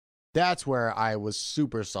That's where I was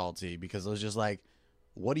super salty because I was just like,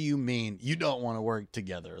 what do you mean you don't want to work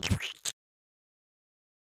together?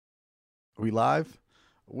 Are we live?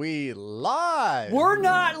 We live. We're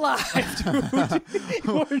not live, dude.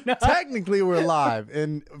 We're not. Technically, we're live,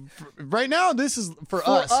 and right now, this is for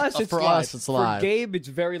us. It's for live. us, it's live. For Gabe, it's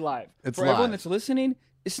very live. It's for live. everyone that's listening,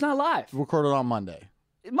 it's not live. Recorded on Monday,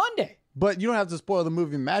 Monday. but you don't have to spoil the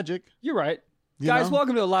movie magic. You're right, You guys. know?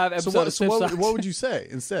 Welcome to a live episode of Stiff Socks. What would you say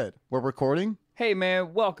instead? We're recording. Hey,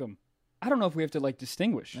 man, welcome. I don't know if we have to like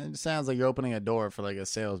distinguish. It sounds like you're opening a door for like a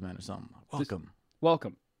salesman or something.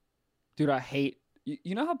 Welcome, dude. I hate.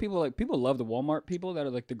 You know how people love the Walmart people that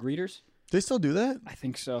are like the greeters? They still do that? I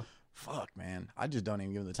think so. Fuck, man. I just don't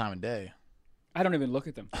even give them the time of day. I don't even look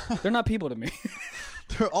at them. They're not people to me.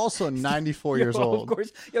 They're also 94 years Yo, old. Of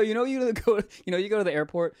course. Yo, you go to the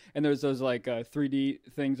airport and there's those like 3D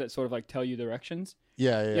things that sort of like tell you directions.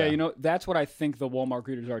 Yeah. Yeah, you know, that's what I think the Walmart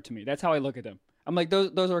greeters are to me. That's how I look at them. I'm like,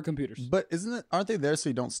 those are computers. But aren't they there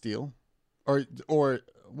so you don't steal? Or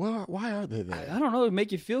well, why are they there? I don't know. It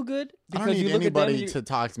make you feel good I because don't need you look anybody at them. to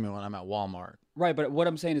talk to me when I'm at Walmart. Right, but what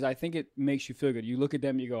I'm saying is, I think it makes you feel good. You look at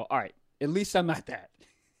them, and you go, "All right, at least I'm not that."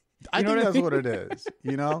 I think what I that's mean? what it is.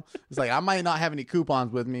 You know, it's like I might not have any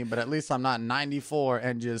coupons with me, but at least I'm not 94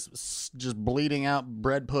 and just bleeding out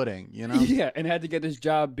bread pudding. You know? Yeah, and had to get this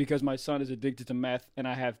job because my son is addicted to meth, and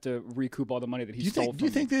I have to recoup all the money that he stole. Do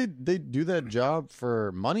you think they do that job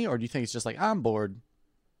for money, or do you think it's just like I'm bored?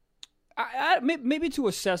 Maybe to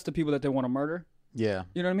assess the people that they want to murder. Yeah.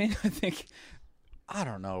 You know what I mean? I think I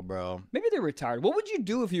don't know, bro. maybe they're retired. What would you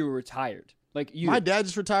do if you were retired? Like you? My dad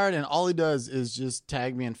just retired, and all he does is just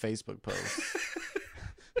tag me in Facebook posts.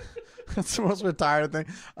 That's the most retired thing.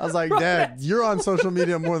 I was like, Dad, you're on social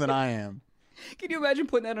media more than I am. Can you imagine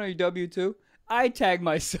putting that on your W-2? I tag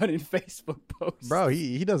my son in Facebook posts. Bro,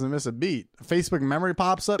 he doesn't miss a beat. Facebook memory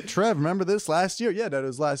pops up. Trev, remember this last year? Yeah, Dad, it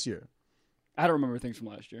was last year. I don't remember things from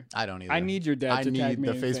last year. I don't either. I need your dad to tag me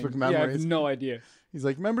the in Facebook things. memories. Yeah, I have no idea. He's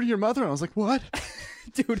like, remember your mother? And I was like, what?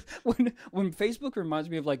 Dude, when Facebook reminds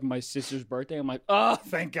me of like my sister's birthday, I'm like, oh,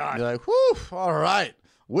 thank God. You're like, whew, all right.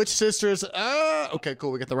 Which sisters? Okay,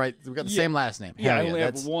 cool. We got the same last name. Yeah, Hell I only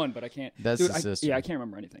have that's- one, but I can't. that's Dude, the sister. Yeah, I can't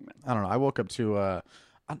remember anything, man. I don't know. I woke up to,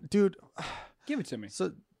 dude. Give it to me.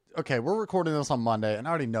 So, okay, we're recording this on Monday, and I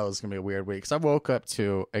already know it's going to be a weird week because I woke up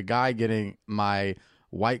to a guy getting my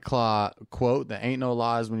White Claw quote, that ain't no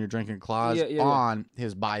lies when you're drinking claws, on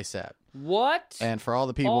his bicep. What? And for all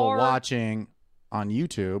the people watching on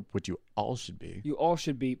YouTube, which you all should be. You all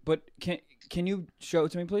should be, but can you show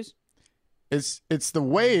it to me, please? It's the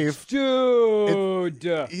wave. Dude.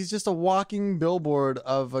 He's just a walking billboard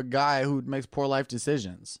of a guy who makes poor life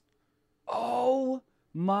decisions. Oh,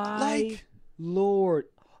 my Lord.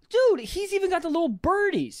 Dude, he's even got the little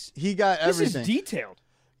birdies. He got everything. This is detailed.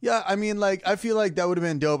 Yeah, I mean, like, I feel like that would have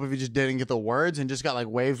been dope if he just didn't get the words and just got, like,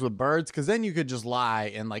 waves with birds, because then you could just lie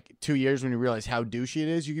in, like, 2 years when you realize how douchey it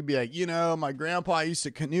is. You could be like, you know, my grandpa used to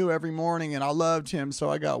canoe every morning, and I loved him, so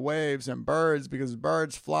I got waves and birds because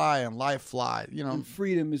birds fly and life fly, you know? And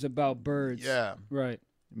freedom is about birds. Yeah. Right.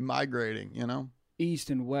 Migrating, you know?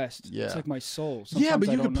 East and west. Yeah. It's like my soul. Yeah, but Sometimes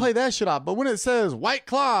you I can don't play that shit off. But when it says White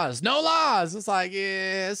Claws, no laws, it's like,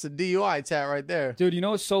 yeah, it's a DUI tat right there. Dude, you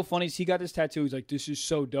know what's so funny is he got this tattoo. He's like, this is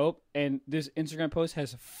so dope. And this Instagram post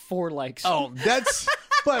has 4 likes. Oh, that's...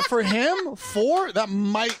 But for him, 4, that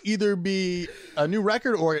might either be a new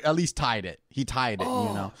record or at least tied it. He tied it, you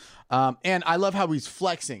know? And I love how he's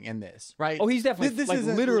flexing in this, right? Oh, he's definitely this like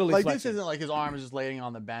isn't, literally like flexing. This isn't like his arm is just laying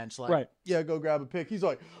on the bench like, Right. Yeah, go grab a pick. He's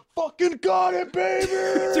like, fucking got it, baby!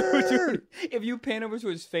 Dude, if you pan over to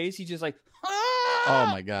his face, he's just like, Oh,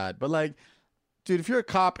 my God. But like, dude, if you're a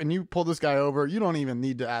cop and you pull this guy over, you don't even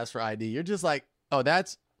need to ask for ID. You're just like, oh,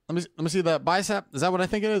 that's... Let me see that bicep. Is that what I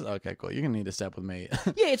think it is? Okay, cool. You're going to need to step with me.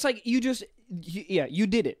 Yeah, it's like you did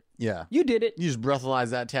it. Yeah. You did it. You just breathalyze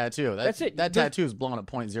that tattoo. That's it. That tattoo is blown at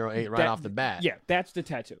 0.08 right off the bat. Yeah, that's the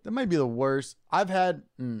tattoo. That might be the worst. I've had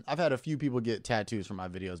a few people get tattoos from my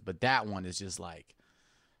videos, but that one is just like,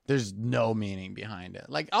 there's no meaning behind it.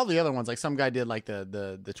 Like all the other ones, like some guy did like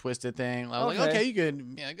the twisted thing. I was like, okay, you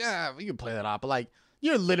could play that off, but like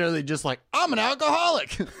you're literally just like, I'm an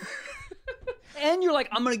alcoholic. And you're like,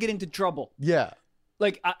 I'm going to get into trouble. Yeah.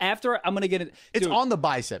 Like, after I'm going to get it. It's Dude, on the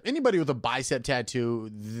bicep. Anybody with a bicep tattoo,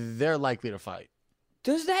 they're likely to fight.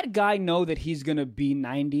 does that guy know that he's going to be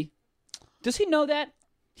 90? Does he know that?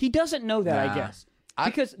 He doesn't know that, Nah. I guess.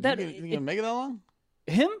 Because that. You gonna make it that long?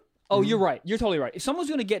 Him? Oh, you're right. You're totally right. If someone's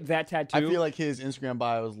going to get that tattoo. I feel like his Instagram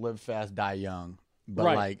bio is live fast, die young. But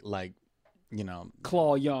Right. like, you know.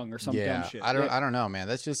 Claw Young or some Yeah. dumb shit. I don't know, man.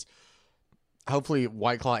 That's just. Hopefully,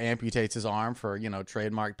 White Claw amputates his arm for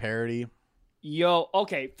trademark parody. Yo,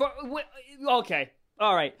 okay, okay,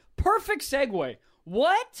 all right, perfect segue.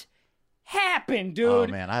 What happened, dude? Oh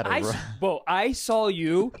man, I saw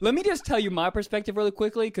you. Let me just tell you my perspective really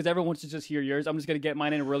quickly, because everyone wants to just hear yours. I'm just gonna get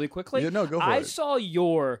mine in really quickly. Yeah, no, go for I it. saw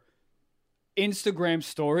your Instagram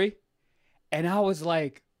story, and I was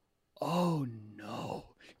like, "Oh no,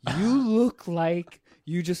 you look like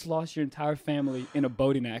you just lost your entire family in a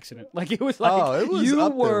boating accident." Like it was like it was you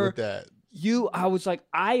up there were. with that. I was like,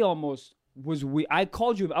 I almost was. I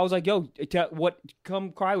called you. I was like, "Yo, what?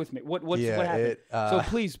 Come cry with me. What happened?" So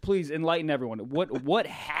please enlighten everyone. What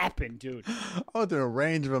happened, dude? I went through a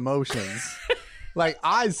range of emotions. I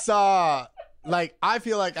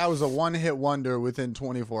feel like I was a one-hit wonder within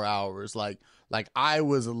 24 hours. Like I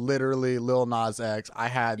was literally Lil Nas X. I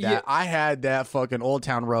had that. Yeah. I had that fucking Old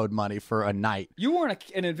Town Road money for a night. You wore an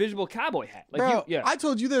invisible cowboy hat. Bro, I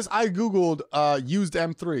told you this. I Googled used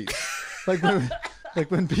M3s.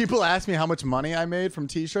 When people ask me how much money I made from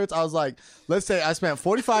T-shirts, I was like, let's say I spent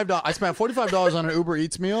 $45. I spent $45 on an Uber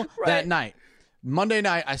Eats meal that night. Monday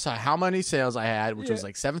night, I saw how many sales I had, which was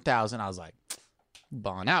like 7,000. I was like,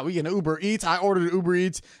 balling out. We get an Uber Eats. I ordered Uber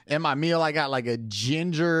Eats, and my meal I got like a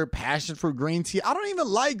ginger passion fruit green tea. I don't even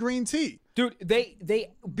like green tea, dude.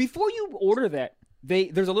 They before you order that,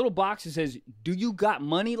 there's a little box that says, "Do you got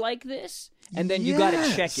money like this?" And then you got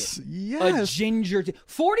to check it. Yes. A ginger tea.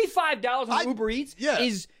 $45 on Uber Eats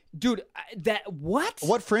is, dude, that what?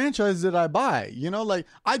 What franchise did I buy?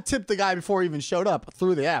 I tipped the guy before he even showed up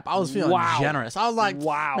through the app. I was feeling generous. I was like,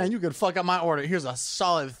 wow, man, you could fuck up my order. Here's a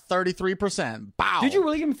solid 33%. Bow. Did you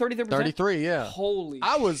really give him 33%? 33, yeah. Holy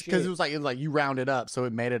because it was like you rounded up, so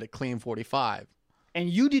it made it a clean 45. And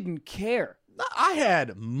you didn't care. I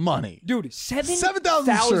had money. Dude,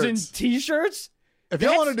 7,000 T-shirts? If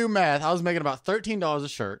y'all want to do math, I was making about $13 a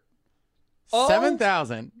shirt.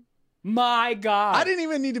 7,000. My God. I didn't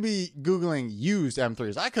even need to be Googling used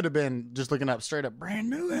M3s. I could have been just looking up straight up brand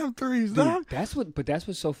new M3s, dog. That's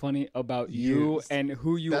what's so funny about you and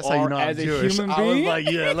who you that's are how you know as I'm a Jewish. human I being. was like,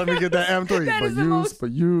 yeah, let me get that M3.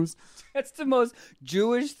 but used. That's the most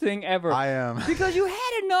Jewish thing ever. I am. Because you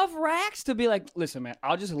had enough racks to be like, listen, man,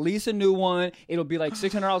 I'll just lease a new one. It'll be like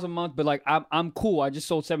 $600 a month, but like I'm cool. I just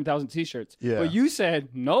sold 7,000 T-shirts. Yeah. But you said,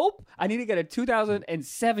 nope, I need to get a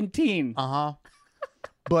 2017. Uh-huh.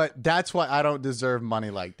 But that's why I don't deserve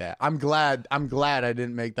money like that. I'm glad I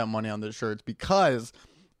didn't make that money on the shirts because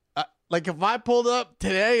if I pulled up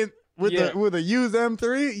today with a used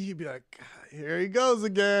M3, you'd be like, here he goes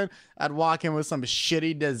again. I'd walk in with some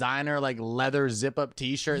shitty designer leather zip up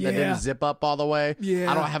T-shirt that didn't zip up all the way.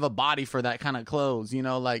 Yeah. I don't have a body for that kind of clothes.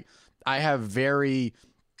 I have very,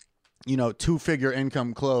 two-figure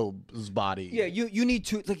income clothes body. Yeah, you need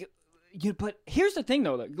to but here's the thing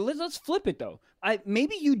though. Let's flip it though.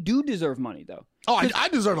 Maybe you do deserve money though. Oh, I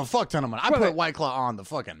deserve a fuck ton of money. I put White Claw on the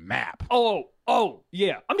fucking map. Oh,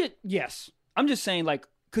 yeah. I'm just saying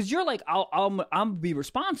because you're like, I'm be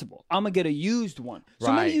responsible. I'm gonna get a used one.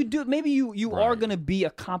 So maybe you do. Maybe you are gonna be a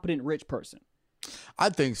competent rich person. I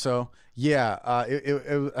think so. Yeah.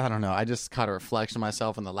 I don't know. I just caught a reflection of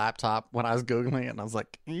myself on the laptop when I was Googling it, and I was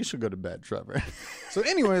like, you should go to bed, Trevor. So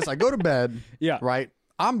anyways, I go to bed. Yeah. Right?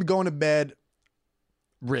 I'm going to bed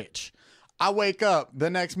rich. I wake up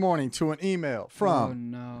the next morning to an email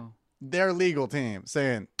from their legal team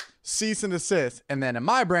saying, cease and desist. And then in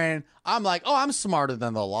my brain, I'm like, oh, I'm smarter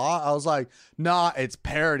than the law. I was like, nah, it's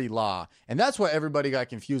parody law. And that's what everybody got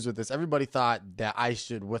confused with this. Everybody thought that I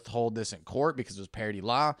should withhold this in court because it was parody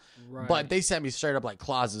law. Right. But they sent me straight up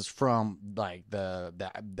clauses from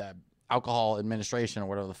the alcohol administration or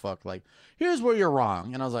whatever the fuck. Here's where you're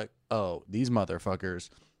wrong. And I was like, oh, these motherfuckers.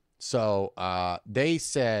 So they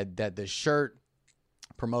said that the shirt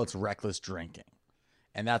promotes reckless drinking.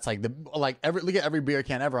 And that's look at every beer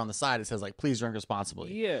can ever on the side. It says please drink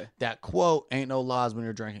responsibly. Yeah. That quote, ain't no laws when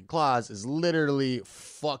you're drinking clause, is literally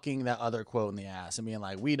fucking that other quote in the ass and being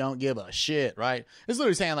we don't give a shit, right? It's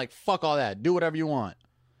literally saying fuck all that. Do whatever you want.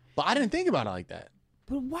 But I didn't think about it like that.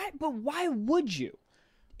 But why would you?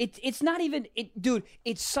 It's not even dude,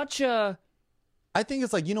 it's such a I think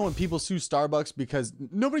it's when people sue Starbucks because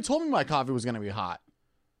nobody told me my coffee was going to be hot.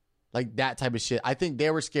 That type of shit. I think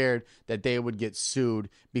they were scared that they would get sued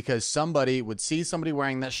because somebody would see somebody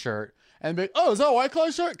wearing that shirt and be like, oh, is that a White Claw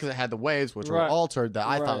shirt? Because it had the waves, which were altered that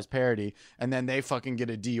I thought was parody. And then they fucking get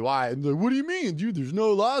a DUI. And they're like, what do you mean? Dude, there's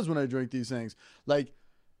no laws when I drink these things.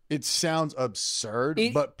 It sounds absurd,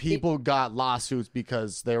 but people got lawsuits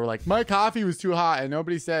because they were like, my coffee was too hot. And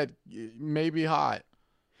nobody said, maybe hot.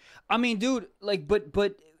 I mean, dude,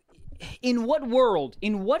 but in what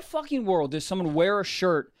fucking world does someone wear a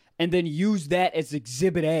shirt and then use that as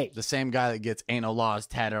Exhibit A. The same guy that gets "Ain't No Laws"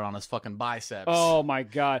 tatted on his fucking biceps. Oh my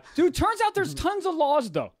God, dude! Turns out there's tons of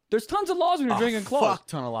laws though. There's tons of laws when you're drinking claws. Fuck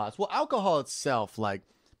ton of laws. Well, alcohol itself, like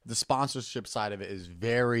the sponsorship side of it, is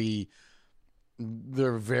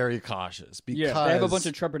they're very cautious because Yeah, they have a bunch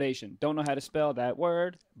of trepidation. Don't know how to spell that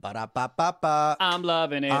word. Ba-da-ba-ba-ba. I'm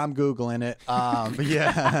loving it. I'm Googling it. But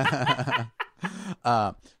yeah.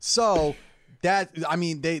 So that, I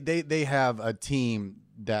mean, they have a team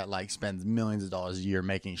that like spends millions of dollars a year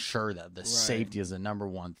making sure that the safety is the number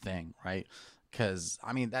one thing, right? Because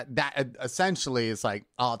I mean that essentially is like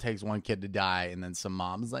all it takes one kid to die, and then some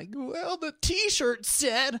mom's like, well, the T-shirt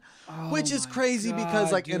said, which is crazy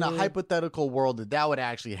because like in a hypothetical world that would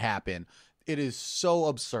actually happen. It is so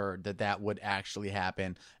absurd that would actually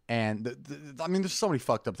happen. And I mean, there's so many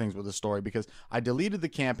fucked up things with the story because I deleted the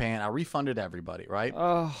campaign. I refunded everybody, right?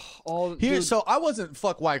 So I wasn't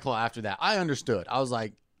fuck White Claw after that. I understood. I was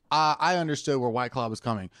like, I understood where White Claw was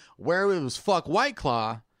coming. Where it was fuck White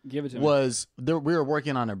Claw Give it to was we were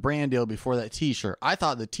working on a brand deal before that T-shirt. I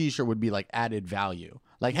thought the T-shirt would be like added value.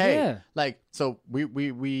 Like, hey, like, so we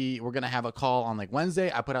were going to have a call on like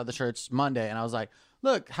Wednesday. I put out the shirts Monday and I was like,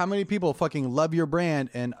 look, how many people fucking love your brand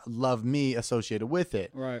and love me associated with it?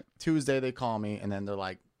 Right. Tuesday, they call me and then they're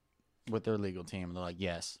like, with their legal team, they're like,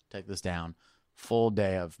 yes, take this down. Full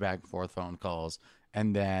day of back and forth phone calls.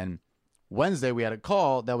 And then Wednesday, we had a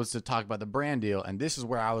call that was to talk about the brand deal. And this is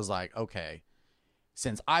where I was like, okay,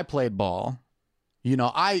 since I played ball, you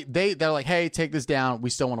know, they're like, hey, take this down. We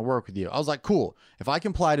still want to work with you. I was like, cool. If I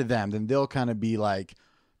comply to them, then they'll kind of be like,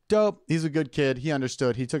 dope. He's a good kid. He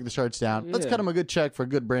understood. He took the shirts down. Let's cut him a good check for a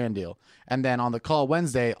good brand deal. And then on the call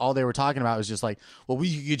Wednesday, all they were talking about was just like, well,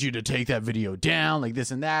 we could get you to take that video down, like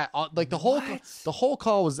this and that. Like the whole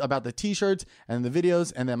call was about the T-shirts and the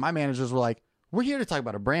videos. And then my managers were like, we're here to talk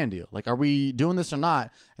about a brand deal. Like, are we doing this or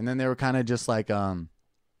not? And then they were kind of just like,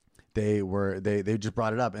 they just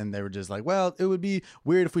brought it up and they were just like, well, it would be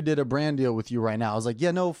weird if we did a brand deal with you right now. I was like,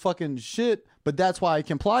 yeah, no fucking shit. But that's why I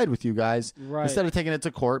complied with you guys instead of taking it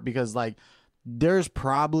to court because like there's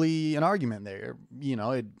probably an argument there, you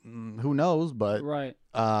know, who knows, but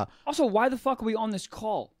also, why the fuck are we on this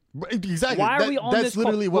call? Exactly. Why are we on that's this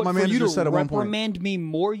literally call? what my manager said at one point. Reprimand me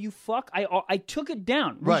more, you fuck. I took it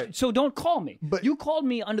down. Right. So don't call me. But you called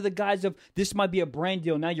me under the guise of this might be a brand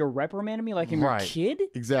deal. Now you're reprimanding me like I'm your kid?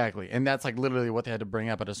 Exactly. And that's like literally what they had to bring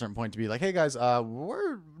up at a certain point to be like, hey guys,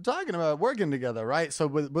 we're talking about working together, right? So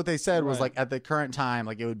what they said was like at the current time,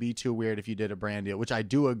 like it would be too weird if you did a brand deal, which I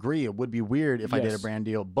do agree. It would be weird if I did a brand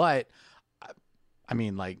deal, but I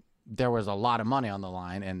mean like there was a lot of money on the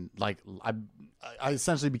line and like I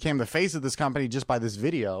essentially became the face of this company just by this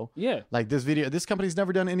video. Yeah. Like this company's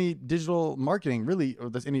never done any digital marketing really, or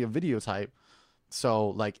any video type. So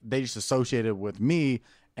like they just associated with me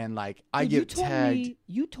and like I get tagged.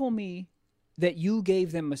 You told me that you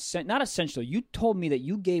gave them not essentially. You told me that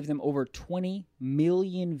you gave them over 20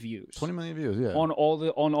 million views. 20 million views, yeah. On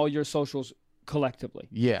all your socials collectively.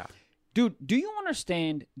 Yeah. Dude, do you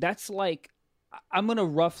understand that's like I'm going to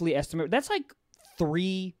roughly estimate that's like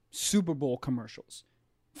 3 Super Bowl commercials.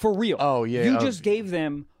 For real. Oh, yeah. You just gave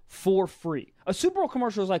them for free. A Super Bowl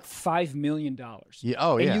commercial is like $5 million. Yeah.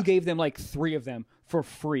 Oh, and yeah. you gave them like 3 of them for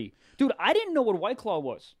free. Dude, I didn't know what White Claw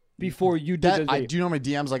was before you did that. Do you know how many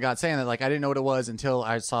DMs I got saying that? Like, I didn't know what it was until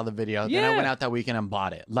I saw the video. Yeah. Then I went out that weekend and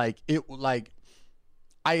bought it.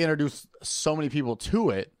 I introduced so many people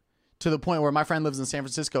to it. To the point where my friend lives in San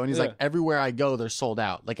Francisco and he's like, everywhere I go, they're sold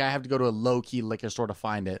out. Like I have to go to a low key liquor store to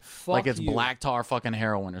find it. Like it's black tar fucking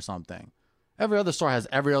heroin or something. Every other store has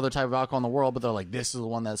every other type of alcohol in the world, but they're like, this is the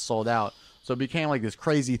one that's sold out. So it became like this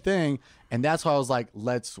crazy thing. And that's why I was like,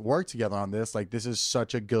 let's work together on this. Like this is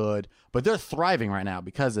such a good, but they're thriving right now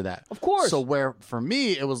because of that. Of course. So where for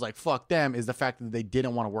me, it was like, fuck them is the fact that they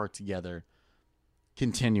didn't want to work together.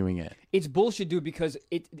 Continuing it, it's bullshit, dude. Because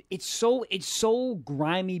it's so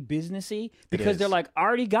grimy businessy. Because they're like, I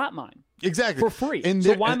already got mine exactly for free.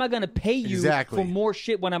 So why am I gonna pay you for more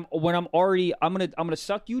shit when I'm already I'm gonna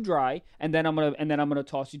suck you dry and then I'm gonna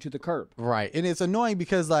toss you to the curb. Right, and it's annoying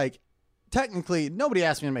because like technically nobody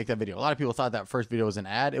asked me to make that video. A lot of people thought that first video was an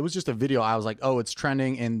ad. It was just a video. I was like, oh, it's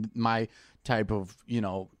trending in my type of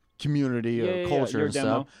community or culture and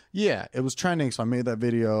stuff. Yeah, it was trending, so I made that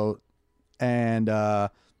video. And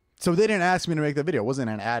so they didn't ask me to make the video. It wasn't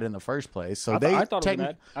an ad in the first place. So I thought it was an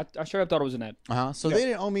ad. I sure thought it was an ad. So they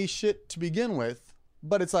didn't owe me shit to begin with.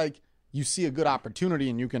 But it's like you see a good opportunity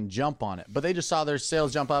and you can jump on it. But they just saw their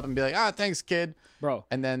sales jump up and be like, thanks, kid. Bro.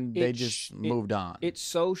 And then they just moved on. It's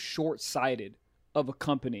so short-sighted of a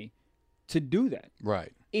company to do that.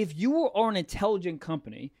 Right. If you are an intelligent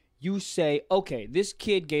company, you say, okay, this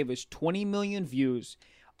kid gave us 20 million views.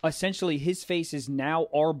 Essentially, his face is now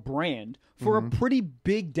our brand for a pretty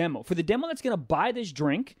big demo. For the demo that's going to buy this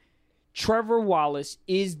drink, Trevor Wallace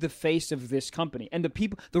is the face of this company. And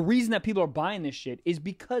the reason that people are buying this shit is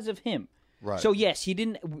because of him. Right. So yes, he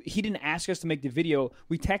didn't ask us to make the video.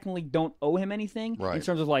 We technically don't owe him anything in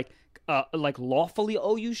terms of like lawfully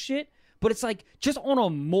owe you shit. But it's like just on a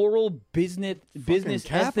moral business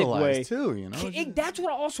ethic way too. You know, that's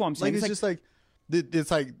what also I'm saying. Like,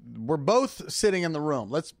 it's like we're both sitting in the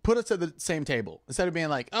room. Let's put us at the same table instead of being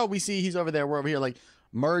like, oh, we see he's over there, we're over here. Like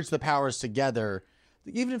merge the powers together.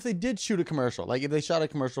 Even if they did shoot a commercial, like if they shot a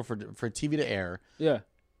commercial for TV to air, yeah.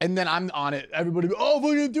 And then I'm on it. Everybody,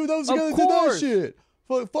 dude, those guys did that shit.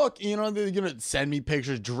 Fuck, you know, they're gonna send me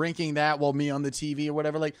pictures drinking that while me on the TV or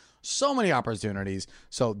whatever. Like, so many opportunities.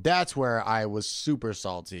 So that's where I was super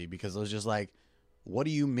salty because I was just like, what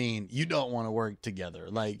do you mean you don't want to work together?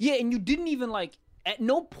 Like, yeah, and you didn't even like. At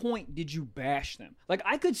no point did you bash them. Like,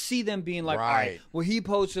 I could see them being like, all right, well, he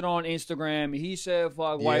posted on Instagram, he said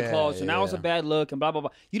fuck White Claws, and that was a bad look, and blah, blah,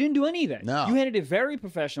 blah. You didn't do any of that. No. You handled it very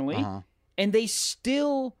professionally, and they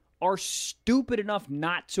still are stupid enough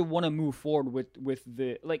not to want to move forward with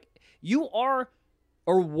the, like, you are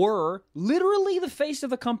or were literally the face of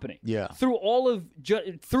the company. Yeah. Through all of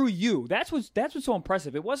through you. That's what's so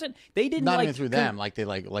impressive. It wasn't they didn't not like even through them. Like they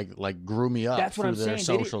like grew me up. That's what I'm through their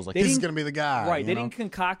saying. Socials. Like, this is gonna be the guy. Right. They know? didn't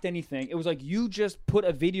concoct anything. It was like you just put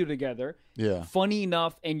a video together. Yeah. Funny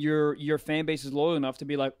enough, and your fan base is loyal enough to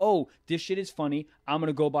be like, oh, this shit is funny. I'm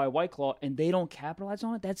gonna go buy White Claw, and they don't capitalize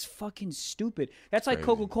on it. That's fucking stupid. That's like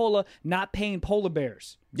Coca-Cola not paying polar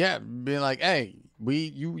bears. Yeah, being like, hey,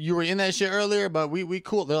 you were in that shit earlier, but we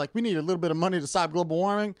cool. They're like, we need a little bit of money to stop global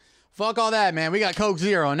warming. Fuck all that, man. We got Coke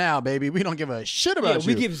Zero now, baby. We don't give a shit about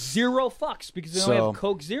you. We give zero fucks because they only have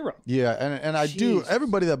Coke Zero. Yeah, and I do.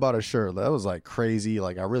 Everybody that bought a shirt, that was like crazy.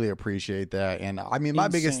 Like, I really appreciate that. And I mean, my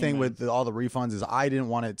biggest thing with all the refunds is I didn't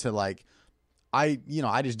want it to like, I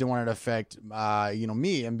just didn't want it to affect,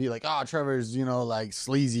 me and be like, oh, Trevor's, like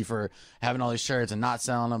sleazy for having all these shirts and not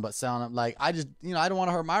selling them, but selling them. Like, I just, I don't want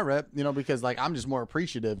to hurt my rep, because like, I'm just more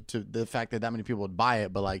appreciative to the fact that many people would buy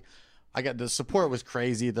it. But like, I got the support was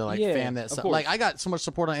crazy. The like fan that like I got so much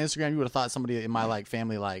support on Instagram. You would have thought somebody in my like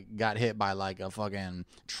family like got hit by like a fucking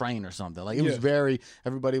train or something. Like it was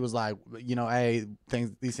everybody was like, hey,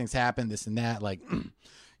 these things happen, this and that. Like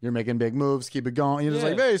you're making big moves, keep it going. Just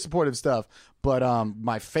like very supportive stuff. But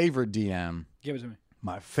my favorite DM, give it to me.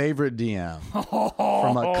 My favorite DM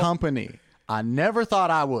from a company I never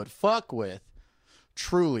thought I would fuck with.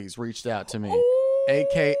 Truly's reached out to me.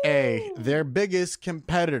 AKA their biggest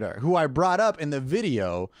competitor, who I brought up in the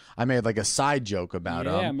video. I made like a side joke about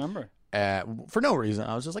him. Yeah, I remember. For no reason.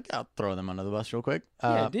 I was just like, I'll throw them under the bus real quick.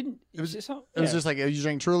 It was just like, you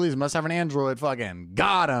drink Truly's, must have an Android. Fucking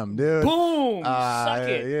got him, dude. Boom. Suck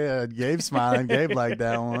it. Yeah, Gabe smiling. Gabe liked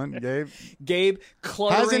that one. Gabe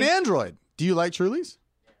cluttering. Has an Android. Do you like Truly's?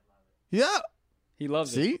 Yeah. He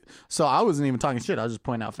loves it. See? So I wasn't even talking shit. I was just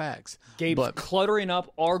pointing out facts. Gabe's cluttering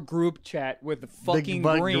up our group chat with the fucking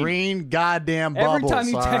green goddamn bubbles. Every time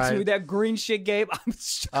you text me with that green shit, Gabe, I get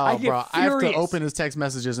furious. I have to open his text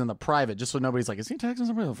messages in the private just so nobody's like, is he texting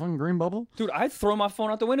somebody with a fucking green bubble? Dude, I'd throw my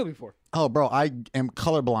phone out the window before. Oh, bro, I am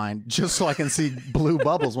colorblind just so I can see blue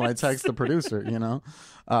bubbles when I text the producer,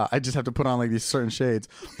 I just have to put on like these certain shades.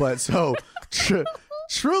 But so...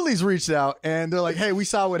 Truly's reached out and they're like, hey, we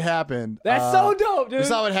saw what happened. That's so dope, dude. We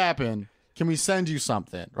saw what happened. Can we send you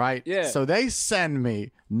something? Right? Yeah. So they send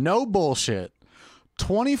me, no bullshit,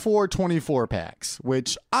 24 packs,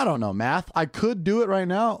 which I don't know math. I could do it right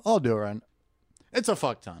now. I'll do it right now. It's a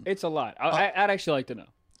fuck ton. It's a lot. I'd actually like to know.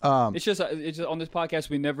 It's just on this podcast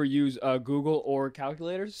we never use Google or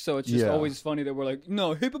calculators, so it's just always funny that we're like,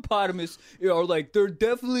 no, hippopotamus are like they're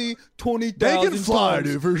definitely 20,000. They can fly,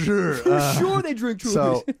 dude, for sure. For sure, they drink Truly's.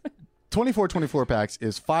 So 24 packs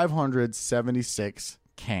is 576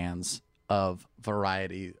 cans of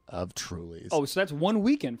variety of Truly's. Oh, so that's one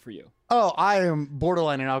weekend for you. Oh, I am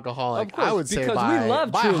borderline an alcoholic. Of course, I would say because by we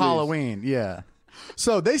love by Truly's. Halloween, yeah.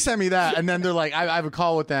 So they sent me that, and then they're like, I have a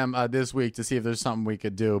call with them this week to see if there's something we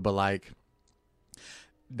could do. But like,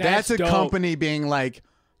 that's a dope. company being like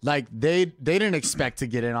they didn't expect to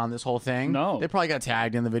get in on this whole thing. No, they probably got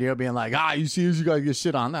tagged in the video being like, you see, you gotta get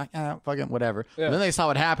shit on. Like, fucking whatever. Yeah. And then they saw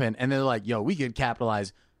what happened, and they're like, yo, we could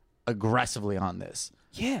capitalize aggressively on this.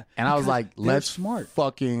 Yeah. And I was like, let's smart.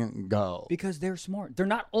 Fucking go. Because they're smart. They're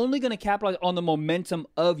not only going to capitalize on the momentum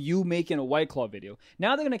of you making a White Claw video.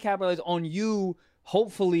 Now they're going to capitalize on you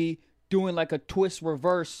hopefully doing like a twist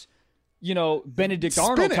reverse Benedict spin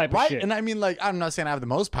Arnold it, type right? of shit. And I mean, like, I'm not saying I have the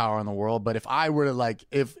most power in the world, but if I were to like,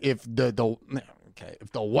 if the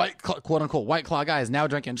quote unquote white claw guy is now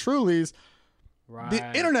drinking Trulies, right.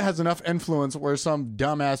 the internet has enough influence where some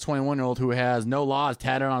dumbass 21-year-old who has no laws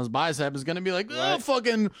tatted on his bicep is gonna be like, oh, Right.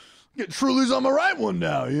 fucking get Trulies on the right one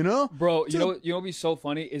now, you know? Bro, you know what would be so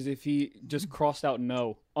funny is if he just crossed out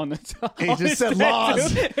no on the top. He just said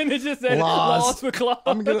laws. And it just said Laws. laws with claws.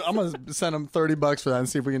 I'm gonna send him $30 for that and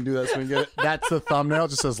see if we can do that so we can get it. That's the thumbnail. It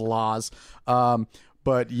just says laws.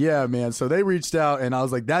 But yeah, man. So they reached out and I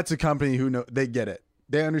was like, that's a company who know they get it.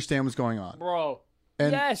 They understand what's going on. Bro.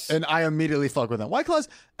 And, yes. And I immediately fuck with them. White Claws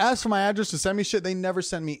asked for my address to send me shit. They never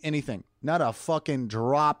send me anything. Not a fucking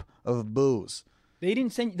drop of booze. They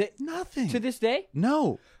didn't send you Nothing. to this day?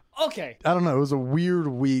 No. Okay. I don't know. It was a weird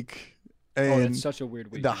week. And Oh, that's such a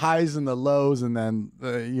weird week. the highs and the lows, and then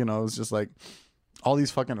it was just like all these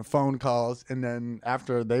fucking phone calls. And then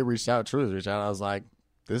after they reached out, Truth reached out, I was like,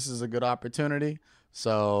 this is a good opportunity.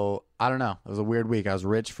 So I don't know. It was a weird week. I was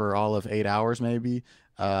rich for all of 8 hours, maybe.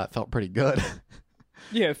 Felt pretty good.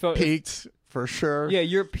 Yeah, it felt Peaked for sure. Yeah,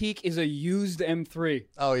 your peak is a used M3.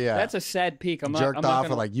 Oh yeah. That's a sad peak. I'm Jerked not off gonna...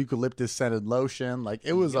 with like eucalyptus scented lotion. Like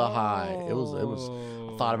it was a high. It was.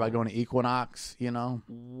 I thought about going to Equinox. Wow.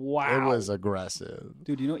 It was aggressive.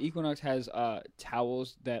 Dude, Equinox has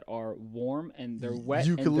towels that are warm and they're wet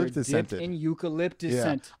Eucalyptus and they're dipped scented. in eucalyptus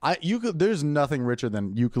scent. There's nothing richer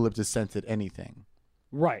than eucalyptus scented anything.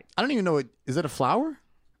 Right. I don't even know is it a flower?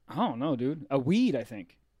 I don't know, dude. A weed, I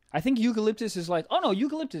think. I think eucalyptus is like, oh no,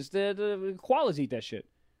 eucalyptus. The koalas eat that shit.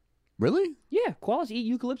 Really? Yeah, koalas eat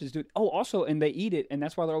eucalyptus, dude. Oh, also, and they eat it, and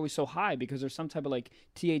that's why they're always so high because there's some type of like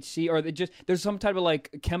THC or there's some type of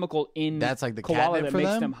like chemical in That's like the koala catnip that for makes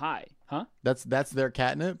them? them high, huh? That's their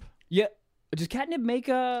catnip. Yeah. Does catnip make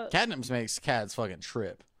a? Catnip makes cats fucking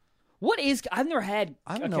trip. What is? I've never had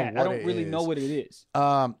I don't a know cat. what I don't it really is. know what it is.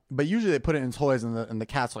 But usually they put it in toys, and the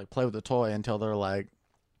cats like play with the toy until they're like,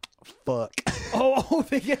 fuck. Oh,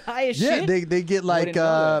 they get high as Yeah, shit. they get I like didn't know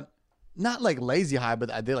that. not like lazy high,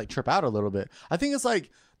 but they like trip out a little bit. I think it's like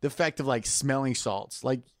the effect of like smelling salts,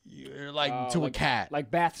 like you're like to a cat. like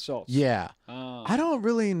bath salts. Yeah, Oh. I don't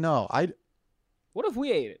really know. What if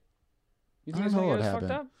we ate it? You think I it's don't know gonna what get us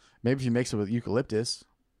fucked happened. up? Maybe if you mix it with eucalyptus,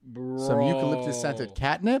 Bro. some eucalyptus scented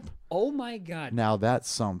catnip. Oh my god. Now that's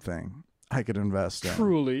something I could invest in.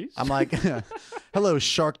 Truly. I'm like, hello,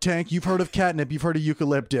 Shark Tank. You've heard of catnip. You've heard of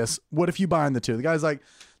eucalyptus. What if you bind the two? The guy's like,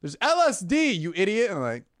 there's LSD, you idiot. And I'm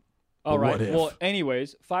like, All right. what if? Well,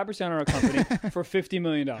 anyways, 5% on our company for $50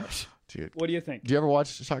 million. dude. What do you think? Do you ever watch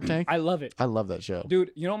Shark Tank? I love it. I love that show.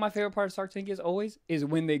 Dude, you know what my favorite part of Shark Tank is always? Is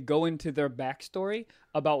when they go into their backstory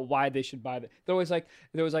about why they should buy it. They're always like,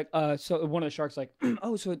 so one of the sharks like,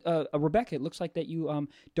 oh, so Rebecca, it looks like that you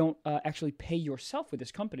don't actually pay yourself with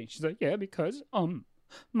this company. She's like, yeah, because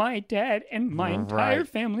my dad and my entire Right.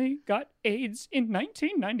 family got AIDS in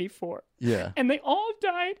 1994. Yeah. And they all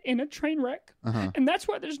died in a train wreck. Uh-huh. And that's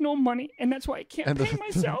why there's no money. And that's why I can't And pay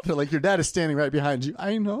myself. they're like, your dad is standing right behind you.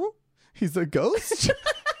 I know. He's a ghost.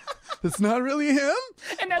 That's not really him.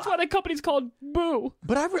 And that's why the company's called Boo.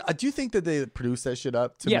 But do you think that they produce that shit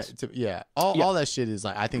up? Yes. Yeah. All that shit is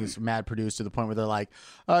like, I think it's mad produced to the point where they're like,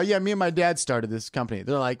 yeah, me and my dad started this company.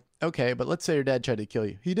 They're like, okay, but let's say your dad tried to kill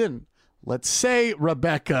you. He didn't. Let's say,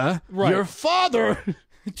 Rebecca, Right. your father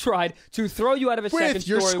Tried to throw you out of a second with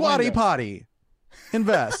your story squatty window. potty.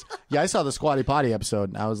 Invest. Yeah, I saw the squatty potty episode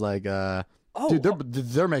and I was like, dude,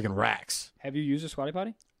 they're making racks. Have you used a squatty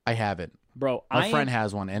potty? I haven't. Bro, My friend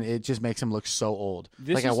has one, and it just makes him look so old.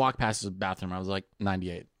 This I is- walked past his bathroom, I was like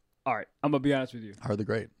 98. All right, I'm going to be honest with you. Are they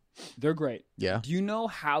great? They're great. Yeah. Do you know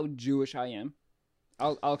how Jewish I am?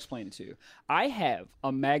 I'll explain it to you. I have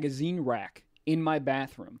a magazine rack in my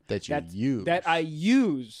bathroom That you use. that I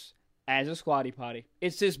use as a squatty potty.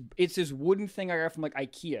 It's this wooden thing I got from like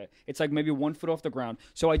IKEA. It's like maybe 1 foot off the ground.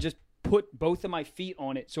 So I just put both of my feet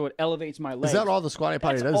on it so it elevates my legs. Is that all the squatty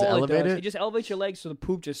potty That's does? all Elevate does. it? It just elevates your legs so the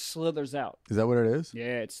poop just slithers out. Is that what it is?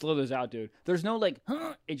 Yeah, it slithers out, dude. There's no like,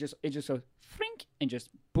 it just goes frink and just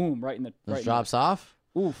boom right in the It right. drops off?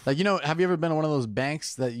 Oof. Like, have you ever been to one of those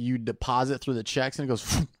banks that you deposit through the checks and it goes,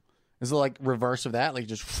 is it like reverse of that? Like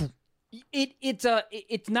just,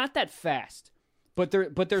 It's not that fast, but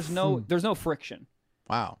there's no friction.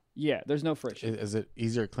 wow. Yeah, there's no friction. Is it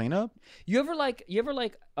easier to clean up? You ever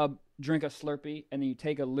drink a Slurpee and then you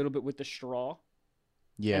take a little bit with the straw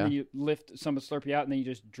and Yeah. then you lift some of the Slurpee out and then you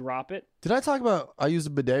just drop it? Did I talk about I used a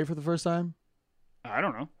bidet for the first time? I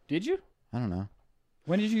don't know. Did you? I don't know.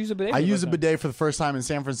 When did you use a bidet? I for the used a first time? bidet for the first time in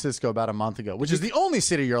San Francisco about a month ago, which is the only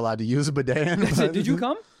city you're allowed to use a bidet in. Did you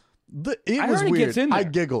come? It I was heard it weird. gets in I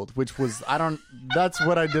there. giggled, which was that's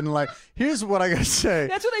what I didn't like. Here's what I gotta say.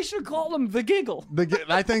 That's what they should call them, the giggle.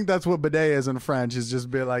 I think that's what bidet is in French. Is just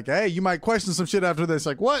be like, hey, you might question some shit after this.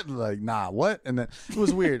 Like what? Like nah, what? And then it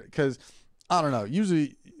was weird because I don't know.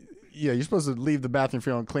 Usually, yeah, you're supposed to leave the bathroom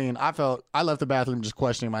feeling clean. I left the bathroom just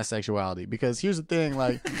questioning my sexuality because here's the thing.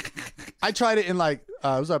 Like I tried it in like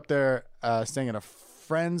I was up there staying at a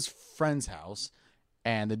friend's house,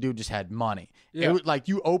 and the dude just had money. Yeah. It was like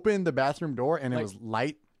you open the bathroom door and it was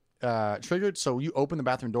light triggered. So you open the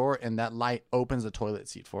bathroom door and that light opens the toilet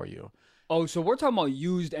seat for you. Oh, so we're talking about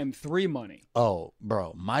used M3 money. Oh,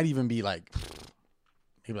 bro, might even be like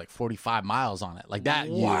maybe like 45 miles on it. Like that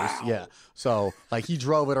Wow. used. Yeah. So like he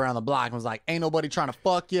drove it around the block and was like, ain't nobody trying to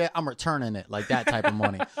fuck yet. I'm returning it. Like that type of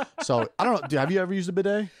money. So I don't know. Dude, have you ever used a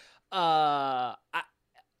bidet? I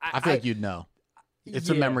feel like you'd know. It's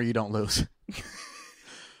a yeah. memory you don't lose.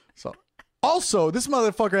 So also, this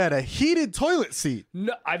motherfucker had a heated toilet seat.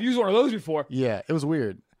 No, I've used one of those before. Yeah, it was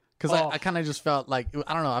weird. Because Oh. I kind of just felt like,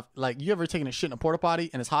 I don't know, like you ever taken a shit in a porta potty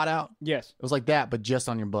and it's hot out? Yes. It was like that, but just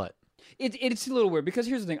on your butt. It's a little weird because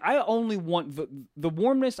here's the thing. I only want the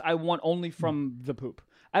warmness I want only from the poop.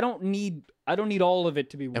 I don't need all of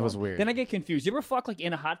it to be warm. It was weird. Then I get confused. You ever fuck like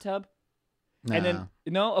in a hot tub? Nah. And then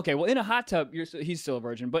no, okay. Well, in a hot tub, he's still a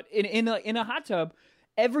virgin. But in a hot tub,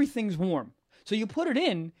 everything's warm. So you put it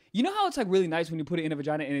in. You know how it's like really nice when you put it in a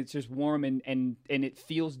vagina and it's just warm and it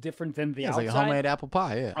feels different than the it's outside. like a homemade apple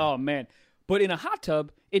pie, yeah. Oh man! But in a hot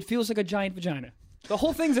tub, it feels like a giant vagina. The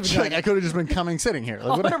whole thing's a Like, vagina. I could have just been coming sitting here.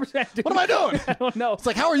 Like, 100%. Dude. what am I doing? I don't know. It's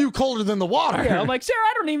like, how are you colder than the water? Yeah, I'm like, Sarah,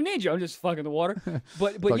 I don't even need you. I'm just fucking the water.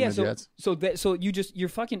 But Fucking yeah, the jets. so you're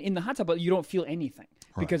fucking in the hot tub, but you don't feel anything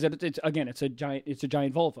because it's a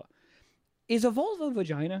giant vulva. Is a vulva a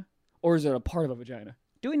vagina or is it a part of a vagina?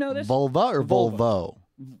 Do we know this? Vulva or Vulva. Volvo?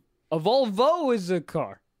 A Volvo is a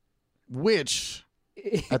car. Which,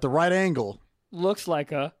 at the right angle, Looks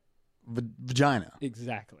like a vagina.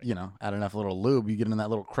 exactly. You know, add enough little lube, you get in that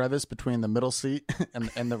little crevice between the middle seat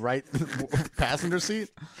and the right passenger seat.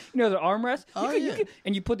 You know the armrest. Oh, You yeah. can,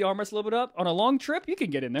 and you put the armrest a little bit up on a long trip. You can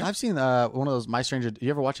get in there. I've seen one of those My Strange. You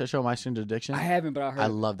ever watch that show, My Strange Addiction? I haven't, but I heard. I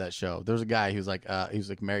love that show. There was a guy who's like he was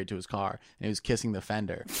like married to his car and he was kissing the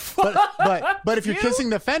fender. But if you're kissing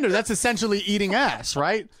the fender, that's essentially eating ass,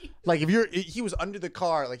 right? Like if he was under the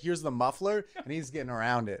car, like here's the muffler and he's getting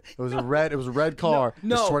around it. It was a red car.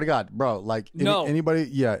 No. I swear to God, bro. Like No. anybody,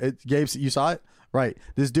 yeah. Gabe, you saw it, right?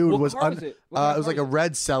 This dude What was. car was it? What kind of It was car like a was it?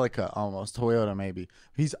 red Celica, almost Toyota maybe.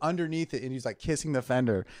 He's underneath it and he's like kissing the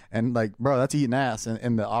fender and like, bro, that's eating ass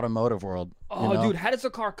in the automotive world. Oh, you know? dude, how does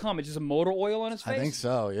the car come? It's just a motor oil on his face. I think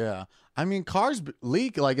so, yeah. I mean, cars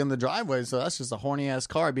leak like in the driveway, so that's just a horny ass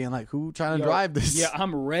car being like, "Who trying to Yo, drive this?" Yeah,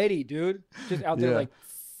 I'm ready, dude. Just out there Yeah. like.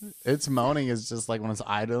 It's moaning is just like when it's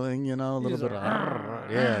idling, you know, a little just bit of like,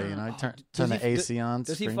 yeah, you know, turn the AC on.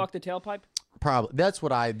 Does he screen. fuck the tailpipe? Probably that's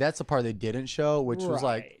the part they didn't show, which was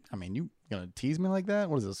like, Right. I mean, you gonna tease me like that?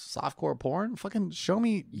 What is this, softcore porn? Fucking show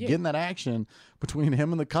me Yeah. getting that action between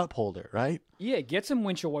him and the cup holder, right? Yeah, get some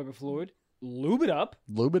windshield wiper fluid, lube it up,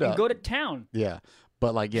 Lube it and up. go to town. Yeah,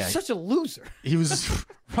 but like, yeah, Such a loser. he was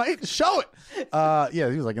right. Show it. Yeah,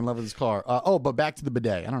 he was like in love with his car. But back to the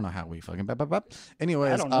bidet. I don't know how we fucking.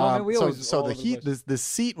 Anyways, I don't know, man. We so always all the over the heat, place. the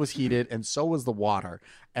seat was heated, and so was the water.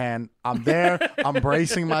 And I'm there. I'm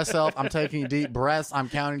bracing myself. I'm taking deep breaths. I'm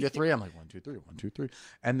counting to 3. I'm like 1, 2, 3, 1, 2, 3,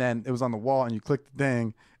 and then it was on the wall, and you click the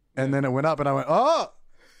thing, and then it went up, and I went oh,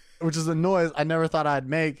 which is a noise I never thought I'd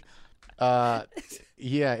make.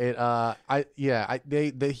 Yeah,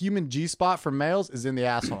 the human G spot for males is in the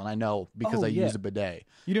asshole, and I know because Oh, I yeah. use a bidet.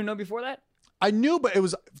 You didn't know before that? I knew, but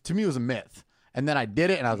to me it was a myth. And then I did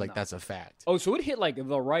it, and I was like, "That's a fact." Oh, so it hit like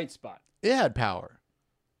the right spot. It had power.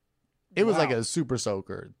 It was like Wow. a super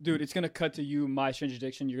soaker. Dude, it's going to cut to you, My Strange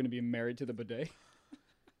Addiction. You're going to be married to the bidet.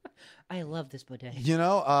 I love this bidet. You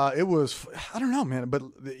know, it was. I don't know, man, but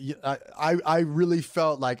I really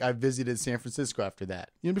felt like I visited San Francisco after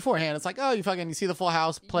that. You know, beforehand, it's like, oh, you see the Full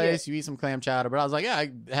House place, you eat some clam chowder, but I was like, yeah,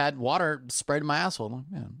 I had water sprayed in my asshole. I'm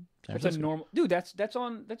like, man, San It's a Francisco. normal dude. That's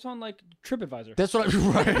on like TripAdvisor. That's what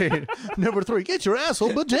right. Number 3, get your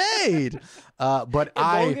asshole bidet. But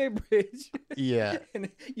Golden Gate Bridge. yeah.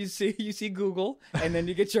 And you see Google, and then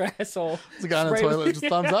you get your asshole. The guy in the sprayed toilet with- just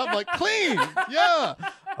thumbs up, like clean, yeah,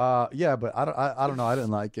 yeah. But I don't know. I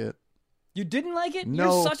didn't like it. You didn't like it? No.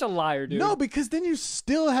 You're such a liar, dude. No, because then you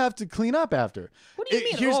still have to clean up after. What do you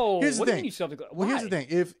mean? Here's What the do you thing. mean you still have to go? Well, here's the Why?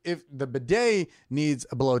 thing. If the bidet needs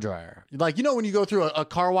a blow dryer, like you know when you go through a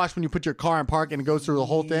car wash when you put your car in park and it goes through the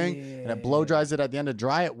whole thing and it blow dries it at the end to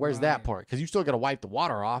dry it, where's that part? Because you still got to wipe the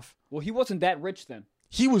water off. Well, he wasn't that rich then.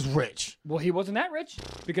 He was rich. Well, he wasn't that rich.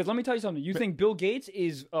 Because let me tell you something. You think Bill Gates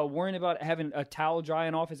is worrying about having a towel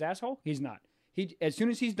drying off his asshole? He's not. He as soon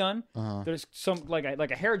as he's done, there's some like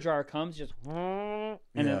a hair dryer comes just, and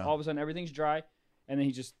then all of a sudden everything's dry, and then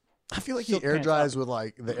he just. I feel like he air dries with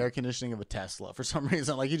like the air conditioning of a Tesla for some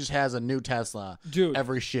reason. Like he just has a new Tesla, dude,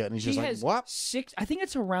 every shit, and he's just like, what? I think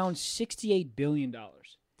it's around $68 billion.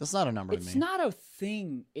 That's not a number to me. It's not a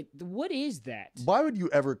thing. What is that? Why would you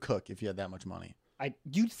ever cook if you had that much money?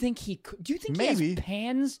 Do you think he Maybe. He has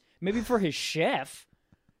pans? Maybe for his chef,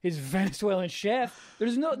 his Venezuelan chef.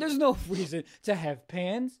 There's no reason to have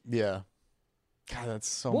pans. Yeah. God, that's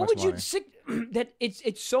so what much would money. you that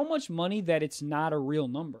it's so much money that it's not a real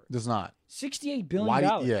number. It's not. $68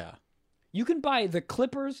 billion. Yeah. You can buy the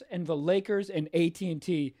Clippers and the Lakers and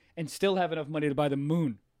AT&T and still have enough money to buy the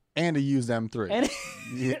moon. And to use M3.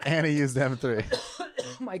 And to use M3. Oh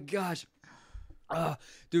my gosh.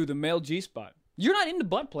 Dude, the male G-spot. You're not into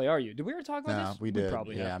butt play, are you? Did we ever talk about this? No, we did.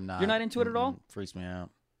 Probably yeah, have. I'm not. You're not into it at all? Freaks me out.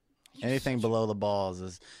 Anything below the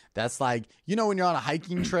balls that's like, you know when you're on a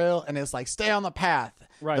hiking trail and it's like stay on the path.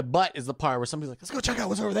 Right. The butt is the part where somebody's like, let's go check out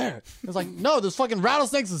what's over there. It's like, no, there's fucking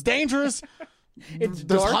rattlesnakes. It's dangerous. It's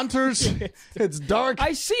There's dark. hunters. It's dark.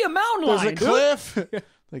 I see a mountain There's line, a cliff.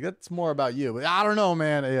 Like that's more about you. But I don't know,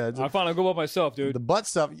 man. Yeah, I finally go up myself, dude. the butt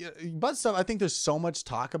stuff. Butt stuff. I think there's so much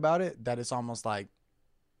talk about it that it's almost like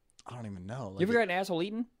I don't even know. Like You ever got an asshole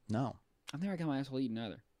eaten? No. I've never got my asshole eaten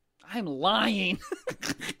either. I'm lying.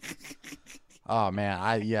 Oh man,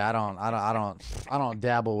 I don't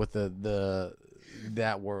dabble with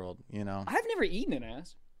that world, you know. I've never eaten an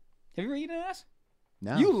ass. Have you ever eaten an ass?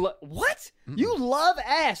 No. What? You love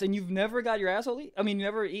ass and you've never got your asshole eaten? I mean, you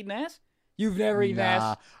never eaten ass? You've never eaten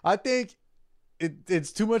ass? I think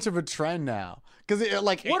it's too much of a trend now. Because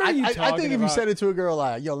like What are you I talking think if you about? said it to a girl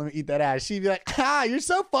like, yo, let me eat that ass, she'd be like, you're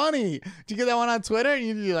so funny. Did you get that one on Twitter? And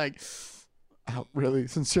you'd be like, I really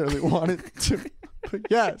sincerely wanted to. But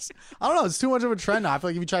yes. I don't know. It's too much of a trend now. I feel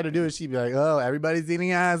like if you try to do it, she'd be like, oh, everybody's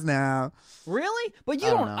eating ass now. Really? But you I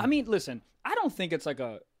don't don't. know. I mean, listen. I don't think it's like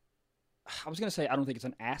a. I was gonna say I don't think it's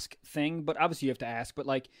an ask thing, but obviously you have to ask. But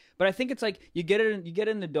I think it's like you get it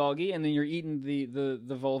in the doggy, and then you're eating the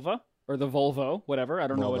vulva or the Volvo, whatever. I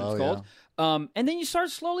don't know what it's called. And then you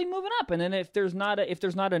start slowly moving up, and then if there's not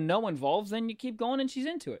a no involved, then you keep going, and she's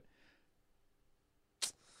into it.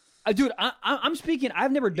 Dude, I'm speaking.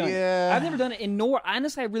 I've never done it. I've never done it, and nor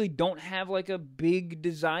honestly, I really don't have like a big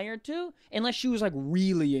desire to, unless she was like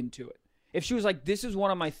really into it. If she was like, "This is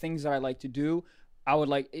one of my things that I like to do," I would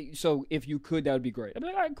like. So if you could, that would be great. I'd be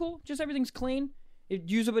like, "All right, cool. Just everything's clean.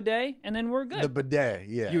 Use a bidet, and then we're good." The bidet,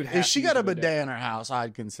 yeah. You'd have If she to got use a a bidet. bidet in her house,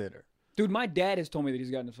 I'd consider. Dude, my dad has told me that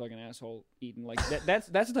he's gotten his fucking asshole eaten. Like that's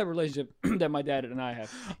the type of relationship that my dad and I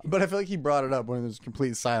have. But I feel like he brought it up when there's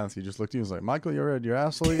complete silence. He just looked at you and was like, Michael, you ever had your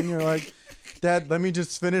asshole eaten? You're like, Dad, let me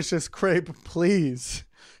just finish this crepe, please.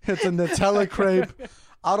 It's a Nutella crepe.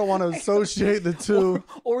 I don't want to associate the two.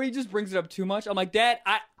 Or he just brings it up too much. I'm like, Dad,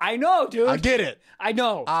 I know, dude. I get it. I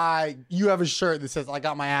know. You have a shirt that says, I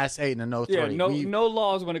got my ass eaten and no Yeah, 30. no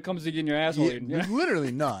laws when it comes to getting your asshole eaten. Yeah.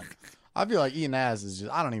 Literally none. I feel like eating ass is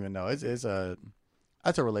just, I don't even know. That's a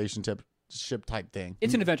relationship type thing.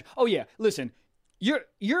 It's an adventure. Oh yeah, listen, you're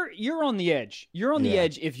on the edge. You're on the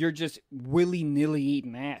edge if you're just willy nilly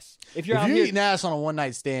eating ass. If you're eating ass on a one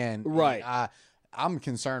night stand, right? I'm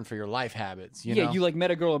concerned for your life habits. You yeah, know? you like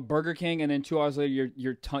met a girl at Burger King, and then 2 hours later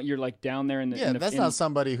you're like down there in the that's not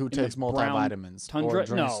somebody who takes brown multivitamins tundra? or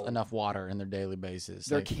drinks No. enough water in their daily basis.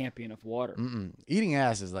 There Like, can't be enough water. eating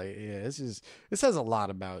ass is like, it says a lot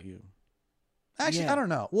about you. Actually, Yeah. I don't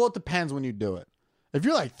know. Well, it depends when you do it. If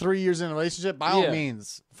you're like 3 years in a relationship, by all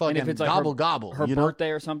means, fucking And if it's like gobble. her you know? birthday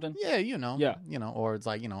or something, Yeah, you know. Yeah. You know, or it's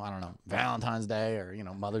like, I don't know, Valentine's Day or,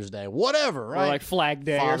 Mother's Day, whatever, right? or like Flag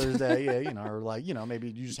Day, Father's Day, yeah, or like, maybe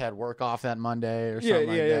you just had work off that Monday or something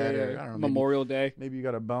like that. Or, I don't know, Memorial Day. Maybe you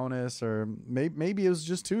got a bonus or maybe it was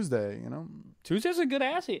just Tuesday, Tuesday's a good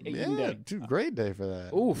ass eating Yeah, day. great day for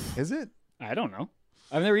that. Oof. Is it? I don't know.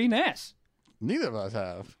 I've never eaten ass. Neither of us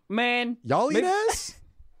have. Man, Y'all eat maybe- ass?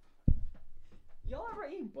 Y'all ever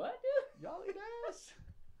eat butt, dude? Y'all eat ass?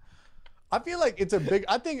 I feel like it's a big.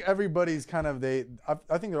 I think everybody's kind of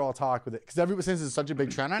I think they're all talk with it because since it's such a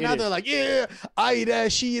big trend right now, is. they're like, yeah, I eat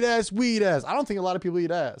ass, she eat ass, we eat ass. I don't think a lot of people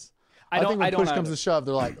eat ass. I think when push comes to shove,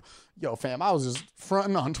 they're like, yo, fam, I was just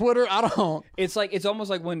fronting on Twitter. I don't. It's almost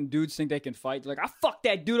like when dudes think they can fight. They're like, I fucked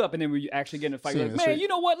that dude up, and then we actually get in a fight. You're like, man, you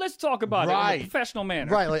know what? Let's talk about it in Right. a professional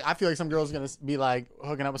manner. Right, like I feel like some girl's gonna be like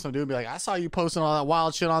hooking up with some dude and be like, I saw you posting all that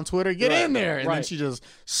wild shit on Twitter. Get Right, in there. And then right. she just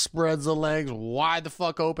spreads the legs wide the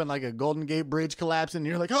fuck open like a Golden Gate Bridge collapsing. And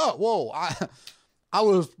you're like, oh, whoa. I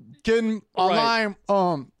was kidding online.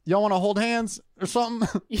 Y'all want to hold hands or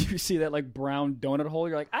something? You see that like brown donut hole.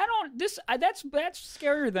 You're like, I don't. That's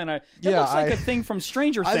scarier than that looks like a thing from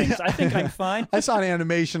Stranger Things. I think I'm fine. I saw an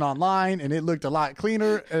animation online and it looked a lot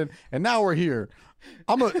cleaner. And now we're here.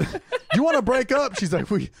 Do you want to break up? She's like,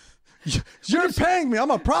 you're paying me. I'm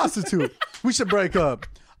a prostitute. We should break up.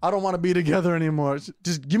 I don't want to be together anymore.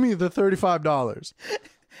 Just give me the $35.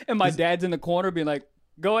 And my dad's in the corner being like,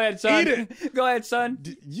 go ahead, son. Eat it. Go ahead, son.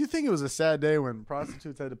 Do you think it was a sad day when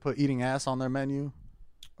prostitutes had to put eating ass on their menu?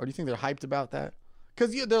 Or do you think they're hyped about that?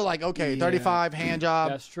 Because they're like, okay, 35 hand job.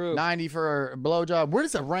 That's true. 90 for a blow job. Where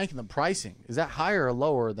does that rank in the pricing? Is that higher or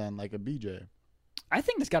lower than like a BJ? I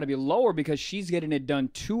think it's got to be lower because she's getting it done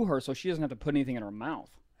to her, so she doesn't have to put anything in her mouth.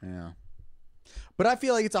 Yeah. But I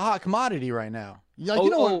feel like it's a hot commodity right now. Like,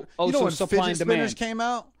 so when supply and fidget spinners demand. came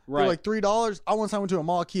out? Right. They're like $3. I one time went to a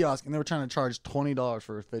mall kiosk and they were trying to charge $20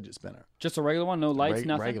 for a fidget spinner. Just a regular one, no lights,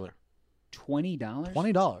 nothing. Regular. $20.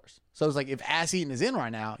 $20. So it's like if ass eating is in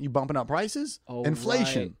right now, you bumping up prices.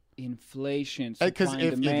 Inflation. Right. Inflation. Because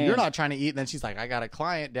if you're not trying to eat, then she's like, I got a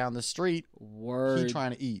client down the street. Word. He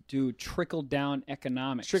trying to eat. Dude, trickle down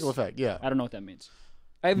economics. Trickle effect. Yeah. I don't know what that means.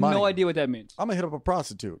 I have Money. no idea what that means. I'm gonna hit up a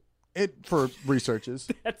prostitute. For researches.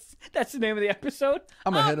 That's the name of the episode.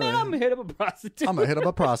 I'm gonna hit up a prostitute. I'm gonna hit up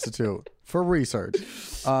a prostitute for research.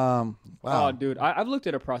 Wow. Oh, dude, I've looked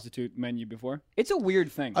at a prostitute menu before. It's a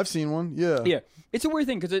weird thing. I've seen one. Yeah. Yeah, it's a weird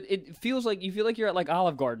thing because it feels like you feel like you're at like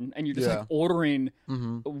Olive Garden and you're just like ordering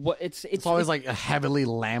what it's always like a heavily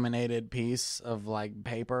laminated piece of like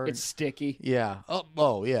paper. It's sticky. Yeah.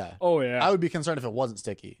 Oh yeah. Oh yeah. I would be concerned if it wasn't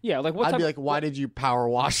sticky. Yeah, like I'd be like, why did you power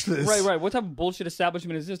wash this? Right. What type of bullshit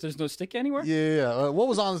establishment is this? There's no stick anywhere. Yeah. What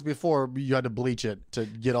was on this before? You had to bleach it to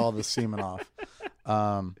get all the semen off.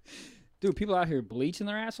 Dude, people out here bleaching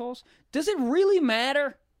their assholes. Does it really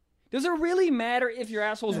matter? Does it really matter if your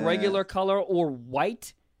asshole's regular color or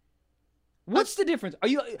white? What's the difference?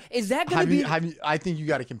 Is that going to be? I think you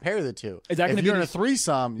got to compare the two. Is that going to be? If you're in a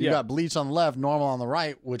threesome, you got bleach on the left, normal on the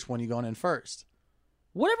right. Which one you going in first?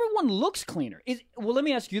 Whatever one looks cleaner. Well, let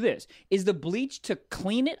me ask you this: is the bleach to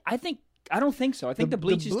clean it? I don't think so. I think the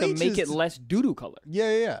bleach is to make it less doo-doo color.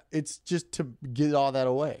 Yeah. It's just to get all that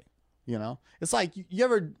away. You know, it's like you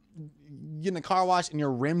ever get in a car wash and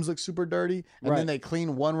your rims look super dirty, and then they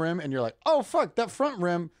clean one rim, and you're like, oh fuck, that front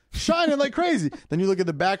rim shining like crazy. Then you look at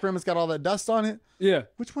the back rim; it's got all that dust on it. Yeah.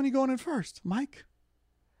 Which one are you going in first, Mike?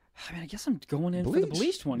 I mean, I guess I'm going in for the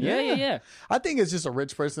bleached one. Yeah. I think it's just a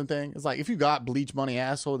rich person thing. It's like if you got bleach money,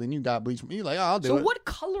 asshole, then you got bleach money. You're like, oh, I'll do it. So what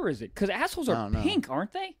color is it? Because assholes are pink,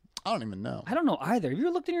 aren't they? I don't even know. I don't know either. Have you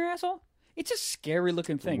ever looked in your asshole? It's a scary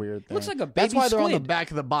looking thing. Weird thing. It looks like a baby That's why they're on the squid.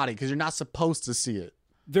 back of the body because you're not supposed to see it.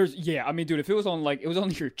 I mean, dude, if it was on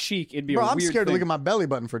your cheek, it'd be Bro, a weird I'm scared to thing. look at my belly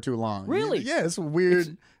button for too long. Really? Yeah, it's weird.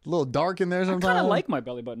 A little dark in there I sometimes. kind of like my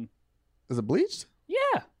belly button. Is it bleached?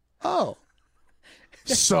 Yeah. Oh.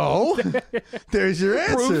 So, there's your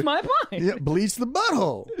answer. Proves my point. Yeah, bleach the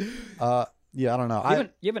butthole. Yeah, I don't know.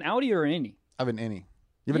 You have an Audi or an innie? I have an innie.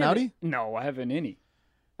 You have an Audi? No, I have an innie.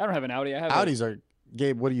 I don't have an Audi. I have Audis are...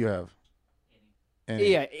 Gabe, what do you have? Innie.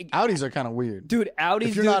 Yeah. Audis are kind of weird. Dude, Audis...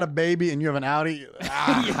 If you're not a baby and you have an Audi...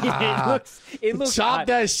 it looks Chop odd.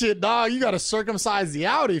 that shit, dog. You got to circumcise the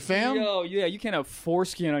Audi, fam. Yo, yeah, you can't have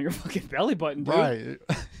foreskin on your fucking belly button, dude. Right.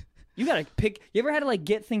 You gotta pick. You ever had to like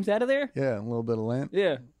get things out of there? Yeah, a little bit of lint.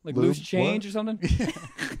 Yeah, like Lube? loose change What? or something.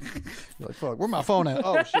 You're like, fuck, where my phone at?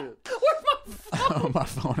 Oh, shit. Where's my phone? Where my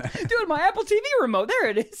phone at? Dude, my Apple TV remote. There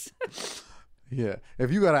it is. Yeah.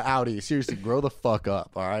 If you got an Audi, seriously, grow the fuck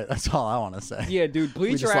up, all right? That's all I want to say. Yeah, dude, We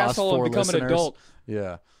bleach just your lost asshole and 4 become an listeners. adult.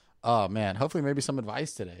 Yeah. Oh, man. Hopefully maybe some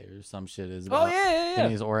advice today or some shit is about yeah.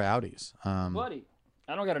 Innies or Audis. Buddy,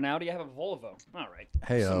 I don't got an Audi. I have a Volvo. All right.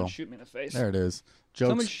 Hey-o. Someone shoot me in the face. There it is.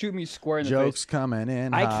 Someone Jokes, shoot me square in the jokes face. coming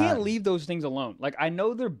in I hot. can't leave those things alone. Like I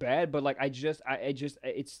know they're bad, but like I just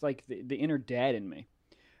it's like the inner dad in me.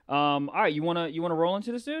 All right, you wanna roll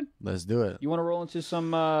into this, dude? Let's do it. You wanna roll into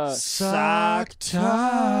some Sock talk.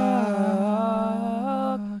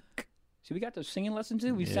 See, we got those singing lessons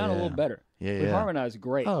too. We sound a little better. Yeah, We harmonize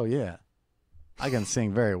great. Oh, yeah. I can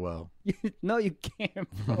sing very well. No, you can't,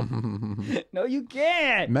 bro. No, you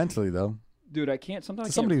can't. Mentally, though. Dude, I can't. Sometimes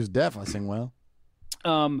To somebody who's deaf, I sing well.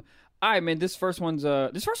 All right, man. This first one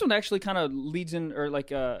actually kind of leads in, or like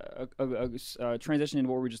a transition into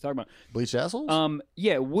what we were just talking about. Bleach assholes?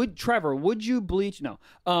 Yeah. Would you bleach? No.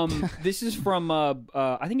 This is from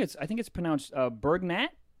I think it's pronounced Bergnat.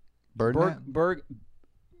 Birdnat?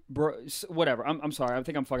 Whatever. I'm sorry. I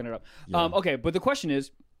think I'm fucking it up. Yeah. Okay, but the question is,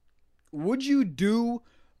 would you do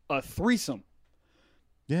a threesome?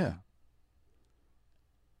 Yeah.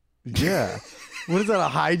 Yeah. What is that, a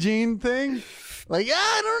hygiene thing? Like, yeah,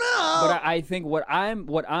 I don't know. But I think what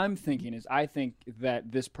I'm thinking is I think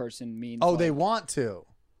that this person means. Oh, like, they want to.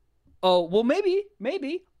 Oh, well, maybe.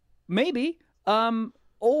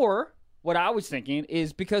 Or what I was thinking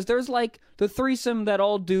is because there's like the threesome that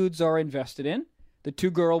all dudes are invested in, the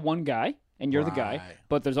 2 girl, 1 guy, and you're the guy. Right.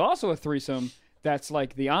 But there's also a threesome that's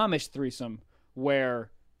like the Amish threesome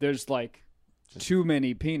where there's like too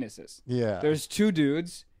many penises. Yeah. There's 2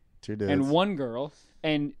 dudes 2 dudes. and 1 girl,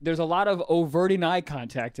 and there's a lot of overting eye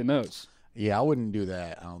contact in those. Yeah, I wouldn't do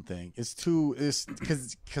that. I don't think it's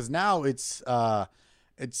because now it's a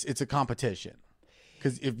competition.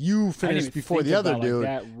 Because if you finish even before think the other about it dude,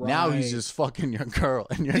 like that. now Right. he's just fucking your girl,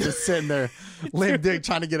 and you're just sitting there, limp dick,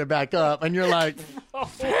 trying to get it back up, and you're like,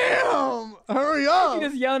 "Damn, hurry up!" You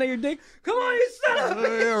just yelling at your dick. Come on, you son of a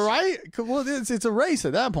bitch. Yeah, right? Well, it's a race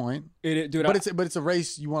at that point. Dude, But it's a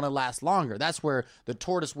race you want to last longer. That's where the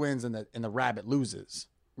tortoise wins and the rabbit loses.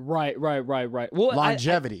 right. Well,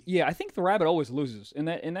 Longevity. I think the rabbit always loses in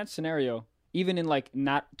that scenario. Even in like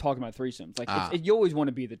not talking about threesomes, like you always want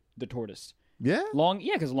to be the tortoise. Yeah.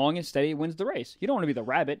 Because long and steady wins the race. You don't want to be the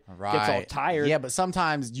rabbit. Right. Gets all tired. Yeah, but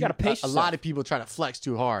sometimes gotta pace a yourself. lot of people try to flex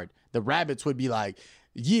too hard. The rabbits would be like,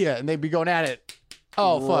 yeah, and they'd be going at it.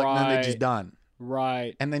 Oh, fuck. And then they're just Right. done.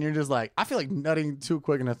 Right. And then you're just like, I feel like nutting too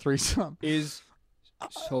quick in a threesome. Is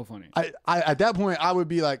so funny. I at that point I would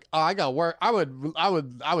be like, oh, I got work. I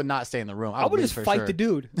would not stay in the room. I would leave just for fight sure. the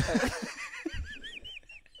dude.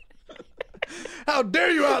 How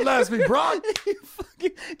dare you outlast me, Brock?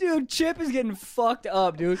 Dude, Chip is getting fucked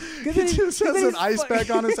up, dude. He just has an ice pack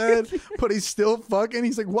on his head, but he's still fucking.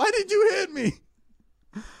 He's like, why did you hit me?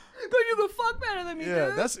 But you can fuck better than me, Yeah,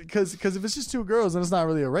 dude. that's because if it's just 2 girls, then it's not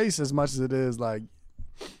really a race as much as it is like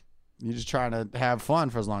you're just trying to have fun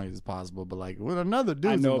for as long as it's possible. But like with another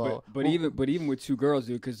dude, I know, involved, but even with 2 girls,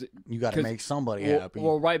 dude, because you got to make somebody happy.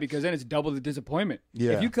 Well, right, because then it's double the disappointment.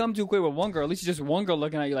 Yeah. If you come too quick with 1 girl, at least it's just 1 girl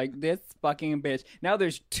looking at you like this fucking bitch. Now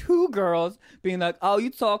there's 2 girls being like, "Oh, you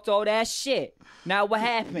talked all that shit. Now what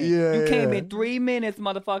happened? Yeah, you came yeah. in 3 minutes,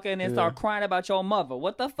 motherfucker, and then start crying about your mother.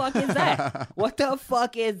 What the fuck is that? What the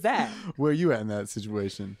fuck is that?" Where you at in that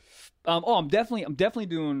situation? I'm definitely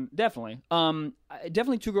doing definitely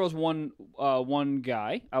 2 girls, 1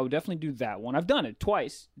 guy. I would definitely do that one. I've done it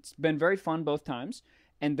twice. It's been very fun both times.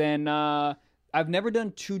 And then I've never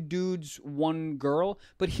done 2 dudes, 1 girl.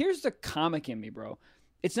 But here's the comic in me, bro.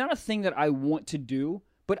 It's not a thing that I want to do,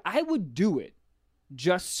 but I would do it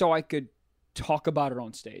just so I could talk about it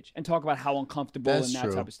on stage and talk about how uncomfortable That's and that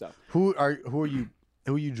true. type of stuff. Who are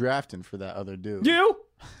you drafting for that other dude? You?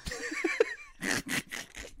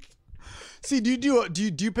 See, do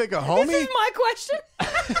you pick a homie? This is my question.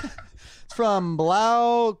 It's from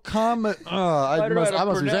Blau I don't know how to must be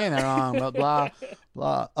pronounce- saying that wrong, but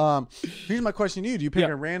blah. Here's my question to you: do you pick Yeah.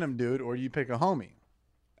 a random dude or do you pick a homie?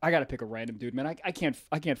 I gotta pick a random dude, man. I can't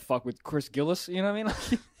fuck with Chris Gillis. You know what I mean?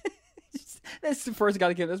 Like, that's the first guy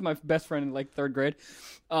that came. That's my best friend in like 3rd grade.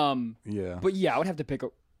 Yeah. But yeah, I would have to pick a.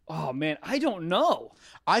 Oh man, I don't know.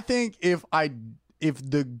 I think if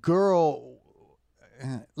the girl.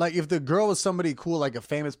 Like if the girl was somebody cool, like a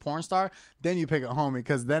famous porn star, then you pick a homie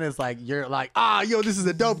because then it's like you're like, yo, this is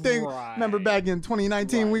a dope thing. Right. Remember back in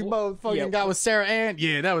 2019, Right. we both fucking Yeah. got with Sarah Ann.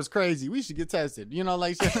 Yeah, that was crazy. We should get tested. You know,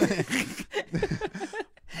 like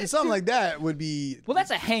something like that would be. Well, that's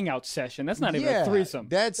a hangout session. That's not even a threesome.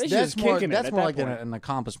 That's They should just more kicking it that's at more that like point. an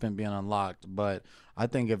accomplishment being unlocked. But I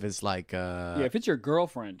think if it's like Yeah, if it's your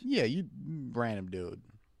girlfriend, you random dude.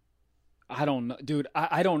 I don't know, dude.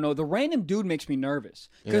 I don't know. The random dude makes me nervous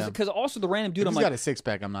Yeah. because also the random dude, If I'm he's like, got a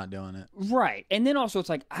 6-pack, I'm not doing it. right, and then also it's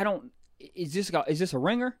like I don't. Is this a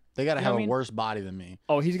ringer? They got to You know have what I a mean? worse body than me.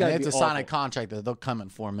 Oh, he's got They to have be to sign a awful. contract that they'll come in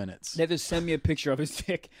 4 minutes. They have to send me a picture of his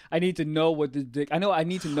dick. I need to know what the dick. I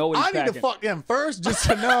need to know what he's I need to packing. fuck him first just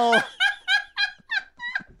to know.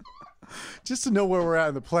 Just to know where we're at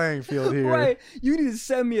in the playing field here. Right, you need to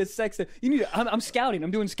send me a sex. You need. I'm scouting. I'm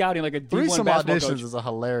doing scouting like a D1 Threesome basketball auditions coach. is a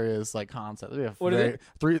hilarious concept. It'd be a What is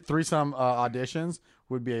it? Threesome auditions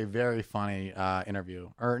would be a very funny interview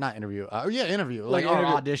or not interview. Interview Like or interview.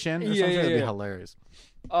 audition or Yeah, something. yeah, It'd be yeah. hilarious.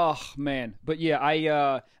 Oh man, but yeah,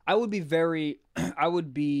 I would be very, I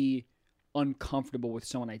would be uncomfortable with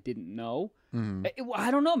someone I didn't know. Mm-hmm.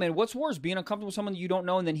 I don't know, man. What's worse, being uncomfortable with someone that you don't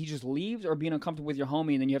know and then he just leaves, or being uncomfortable with your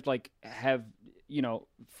homie and then you have to like have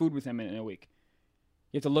food with him in a week.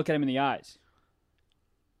 You have to look at him in the eyes.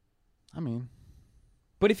 I mean,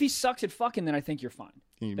 But if he sucks at fucking, then I think you're fine.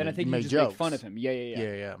 Then I think you make just jokes. make fun of him. Yeah.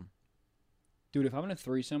 Yeah. Dude, if I'm in a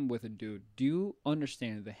threesome with a dude, do you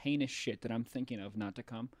understand the heinous shit that I'm thinking of not to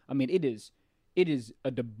come? I mean, it is it is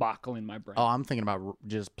a debacle in my brain. Oh, I'm thinking about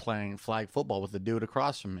just playing flag football with the dude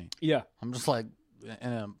across from me. Yeah. I'm just like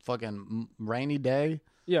in a fucking rainy day.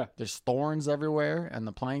 Yeah. There's thorns everywhere and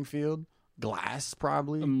the playing field. Glass,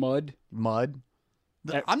 probably. Mud.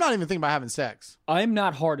 I'm not even thinking about having sex. I'm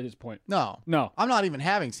not hard at this point. No. No. I'm not even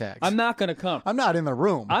having sex. I'm not going to come. I'm not in the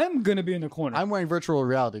room. I'm going to be in the corner. I'm wearing virtual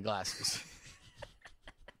reality glasses.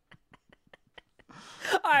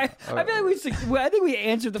 I feel like I think we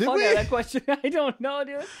answered the fuck out of that question. I don't know,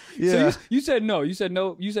 dude. Yeah. So you said no. You said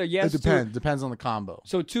no. You said yes. It depends. Depends on the combo.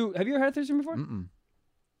 So have you ever had a threesome before? Mm-mm.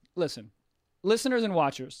 Listen, listeners and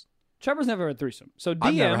watchers, Trevor's never had a threesome. So DM,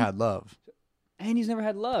 I've never had love. And he's never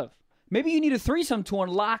had love. Maybe you need a threesome to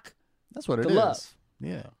unlock. That's what it is. Love.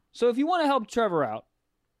 Yeah. So if you want to help Trevor out,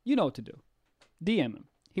 you know what to do. DM him.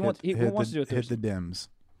 He wants to do a threesome. Hit the dims.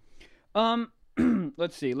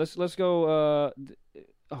 Let's see. Let's go.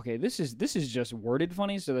 Okay, this is just worded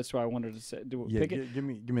funny, so that's why I wanted to pick it. Give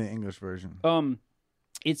me the English version.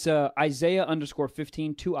 It's Isaiah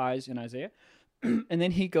 _15, 2 eyes in Isaiah, and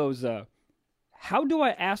then he goes, "How do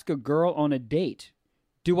I ask a girl on a date?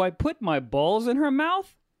 Do I put my balls in her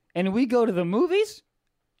mouth and we go to the movies?"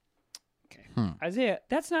 Okay, Isaiah,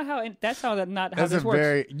 that's not how this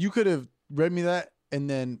works. You could have read me that and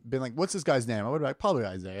then been like, "What's this guy's name?" I would be like, "Probably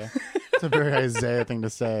Isaiah." It's a very Isaiah thing to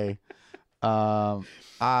say. How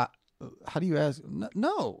do you ask?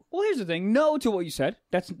 No. Well, here's the thing. No to what you said.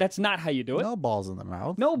 That's not how you do it. No balls in the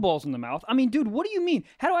mouth. No balls in the mouth. I mean, dude, what do you mean?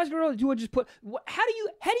 How do I ask a girl? Do I just put? How do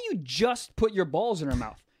you just put your balls in her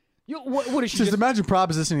mouth? What is she? Just imagine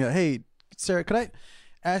propositioning. Hey, Sarah, could I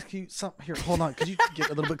ask you something? Here, hold on. Could you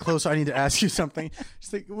get a little bit closer? I need to ask you something.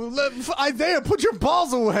 She's like, Isaiah, put your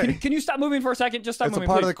balls away. Can you stop moving for a second? Just stop moving. It's a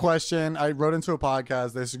part please. of the question. I wrote into a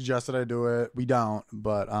podcast. They suggested I do it. We don't,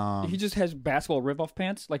 but he just has basketball rip-off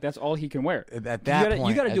pants. Like that's all he can wear. At that point,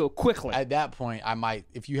 you got to do it quickly. At that point, I might.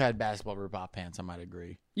 If you had basketball rip-off pants, I might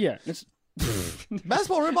agree. Yeah, it's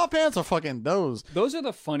basketball rip-off pants are fucking those. Those are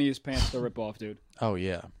the funniest pants to rip off, dude. Oh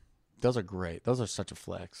yeah, those are great. Those are such a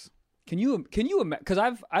flex. Can you imagine? Because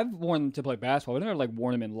I've worn them to play basketball. I've never like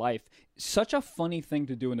worn them in life. Such a funny thing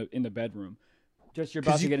to do in the bedroom. Just you're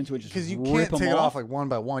about to get into it. Just because you can't take it off like one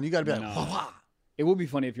by one. You got to be like, wah, wah. It would be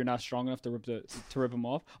funny if you're not strong enough to rip them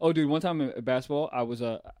off. Oh, dude, one time in basketball, I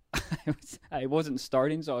I wasn't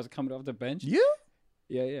starting, so I was coming off the bench. You?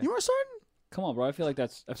 Yeah. You weren't starting? Come on, bro. I feel like you're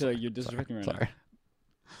disrespecting right Sorry. now.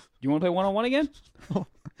 You want to play one-on-one again?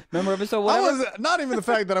 Remember episode 1? I was not even the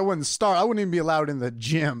fact that I wouldn't start. I wouldn't even be allowed in the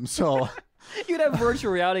gym. So you'd have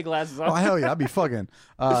virtual reality glasses on. Oh hell yeah, I'd be fucking.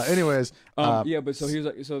 Anyways, yeah, but so he was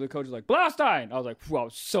like, so the coach was like, Blaustein. I was like, I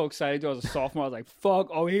was so excited. I was a sophomore. I was like, fuck.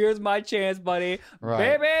 Oh, here's my chance, buddy,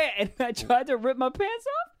 baby. And I tried to rip my pants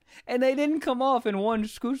off, and they didn't come off in one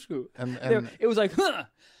scoot. And it was like, huh.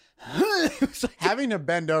 It was like, having to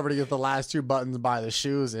bend over to get the last 2 buttons by the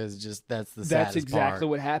shoes is just that's exactly part.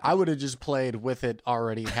 what happened. I would have just played with it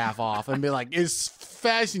already half off and be like, "It's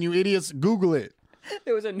fashion, you idiots! Google it."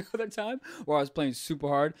 There was another time where I was playing super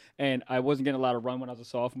hard and I wasn't getting a lot of run when I was a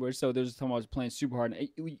sophomore. So there was a time I was playing super hard.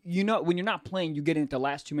 And you know, when you're not playing, you get into the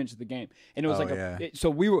last 2 minutes of the game. And it was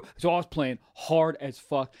so I was playing hard as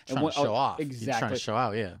fuck. Trying to show off. Exactly. You're trying to show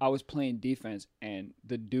out, yeah. I was playing defense and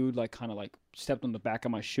the dude kind of stepped on the back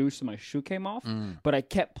of my shoe, so my shoe came off. But I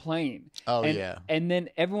kept playing. Oh, and, yeah. And then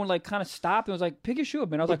everyone kind of stopped and was like, pick your shoe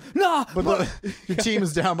up. And I was like, nah. But your team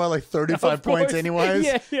is down by 35 points anyways.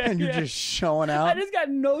 And you're just showing out. I just got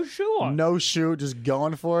no shoe on. No shoe, just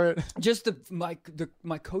going for it. Just my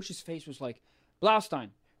coach's face was like, Blaustein,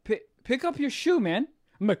 pick up your shoe, man.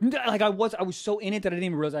 I'm like I was so in it that I didn't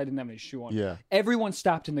even realize I didn't have any shoe on. Yeah. Everyone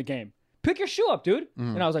stopped in the game. Pick your shoe up, dude.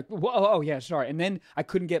 And I was like, whoa, oh, yeah, sorry. And then I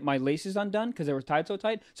couldn't get my laces undone because they were tied so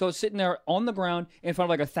tight. So I was sitting there on the ground in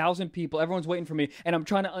front of 1,000 people. Everyone's waiting for me. And I'm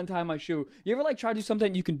trying to untie my shoe. You ever try to do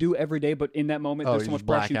something you can do every day, but in that moment, there's so much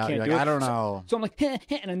pressure you can't do it? I don't know. So I'm like,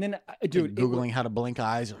 and then, dude. Googling how to blink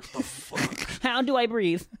eyes. What the fuck? How do I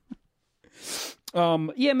breathe?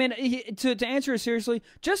 Yeah, man, to answer it seriously,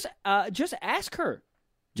 just ask her.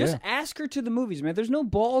 Just ask her to the movies, man. There's no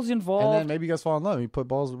balls involved. And then maybe you guys fall in love. You put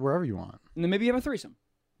balls wherever you want. And then maybe you have a threesome.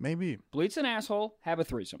 Maybe. Bleed's an asshole. Have a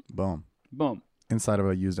threesome. Boom. Boom. Inside of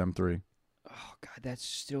a used M3. Oh, God, that's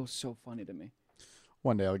still so funny to me.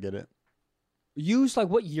 One day I'll get it. Used,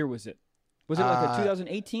 what year was it? Was it a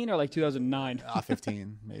 2018 or 2009?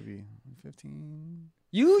 15, maybe. 15.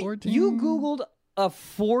 You 14? You Googled a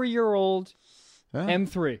 4-year-old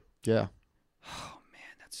M3. Yeah. Oh, man,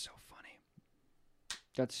 that's so funny.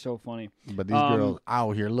 That's so funny. But these girls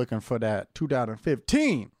out here looking for that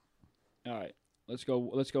 2015. All right, let's go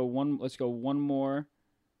one more.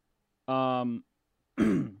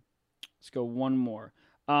 Let's go one more.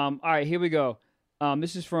 All right, here we go.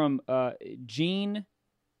 This is from Gene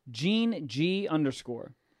G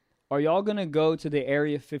 _. Are y'all gonna go to the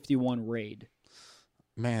Area 51 raid?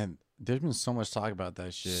 Man, there's been so much talk about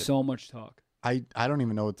that shit. So much talk. I don't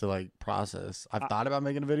even know what to like process. I've thought about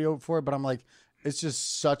making a video for it, but I'm like, it's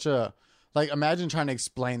just such a like. Imagine trying to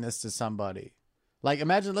explain this to somebody. Like,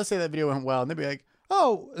 imagine, let's say that video went well, and they'd be like,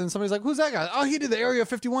 "Oh," and somebody's like, "Who's that guy?" "Oh, he did the Area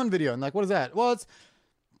 51 video." And like, what is that? Well, it's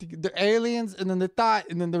the aliens, and then the thought,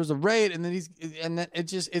 and then there was a raid, and then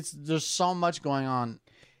it's there's so much going on.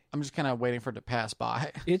 I'm just kind of waiting for it to pass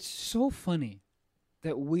by. It's so funny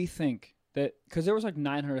that we think that because there was like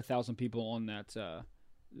 900,000 people on that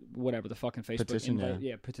whatever the fucking Facebook Petition,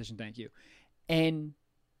 yeah, petition. Thank you. And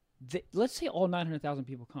let's say all 900,000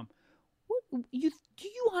 people come. Do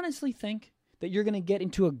you honestly think that you're gonna get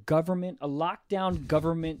into a lockdown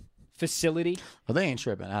government facility? Well, they ain't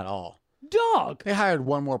tripping at all. Dog. They hired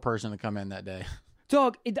one more person to come in that day.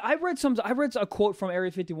 Dog. I read a quote from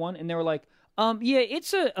Area 51, and they were like, yeah,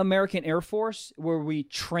 it's a American Air Force where we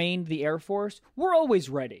trained the Air Force. We're always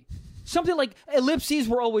ready. Something like ellipses,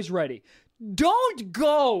 we're always ready. Don't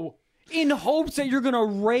go in hopes that you're gonna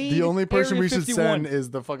raid. The only person Area we should 51. send is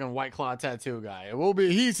the fucking White Claw tattoo guy. It will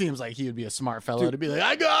be. He seems like he would be a smart fellow to be like,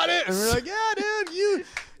 "I got it," and we're like, "Yeah, dude,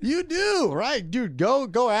 you do right, dude.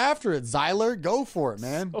 Go after it, Zyler. Go for it,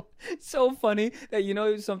 man." So funny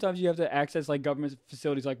that sometimes you have to access like government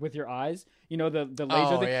facilities like with your eyes. The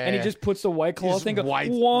laser thing, and he just puts the White Claw thing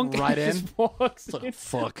wonk, right and in. just walks in.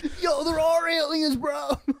 Fuck. Yo, there are aliens,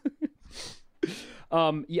 bro.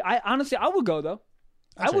 Yeah, I would go though.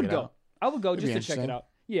 I would go It'd just be to check it interesting. out.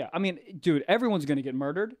 Yeah, I mean, dude, everyone's gonna get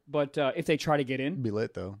murdered, but if they try to get in, It'd be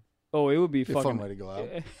lit though. oh, it would be It'd be a fucking fun way to go out.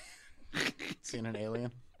 Seeing an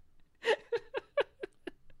alien.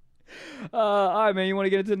 All right, man. You want to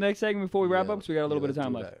get into the next segment before we wrap Yeah, up? Because we got a little bit of let's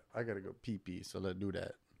time do left. that. I gotta go pee pee, so let's do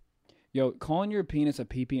that. Yo, calling your penis a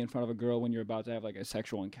pee-pee in front of a girl when you're about to have like a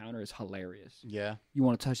sexual encounter is hilarious. Yeah. You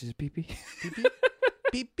want to touch his pee-pee?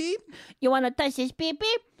 Beep beep. You want to touch his pee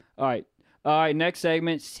pee? All right. Next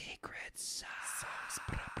segment, secret sauce.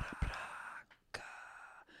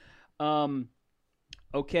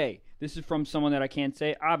 Okay, this is from someone that I can't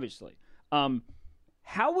say, obviously.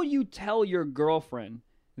 How would you tell your girlfriend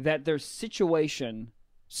that their situation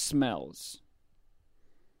smells?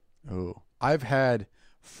 Oh, I've had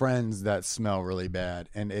friends that smell really bad,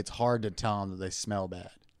 and it's hard to tell them that they smell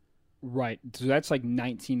bad. Right. So that's like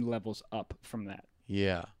 19 levels up from that.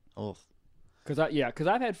 Yeah. Oh. Because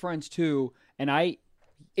I've had friends too, and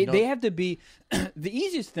they have to be. The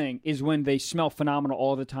easiest thing is when they smell phenomenal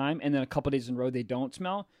all the time, and then a couple days in a row they don't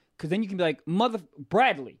smell. Because then you can be like,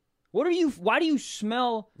 Bradley, why do you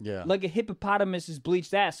smell like a hippopotamus's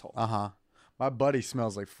bleached asshole? My buddy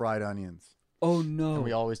smells like fried onions. Oh no! And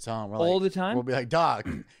we always tell him we're all like, the time. We'll be like, "Doc,"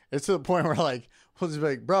 it's to the point where like we'll just be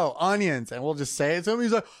like, "Bro, onions," and we'll just say it to him.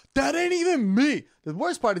 He's like, "That ain't even me." The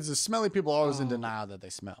worst part is the smelly people are always in denial that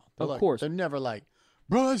they smell. Of course, they're never like,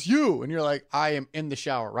 "Bro, that's you," and you're like, "I am in the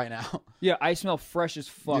shower right now." Yeah, I smell fresh as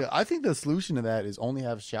fuck. Yeah, I think the solution to that is only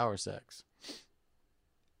have shower sex.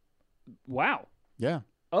 Wow. Yeah.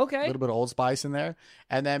 Okay. A little bit of Old Spice in there,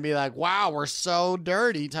 and then be like, "Wow, we're so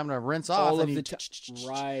dirty. Time to rinse off." All and of you the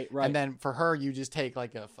right. And then for her, you just take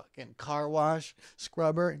like a fucking car wash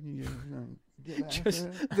scrubber, and you just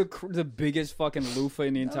the biggest fucking loofah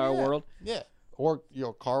in the entire world. Yeah. Or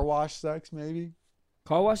car wash sex maybe.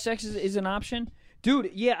 Car wash sex is an option,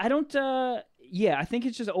 dude. Yeah, I don't. Yeah, I think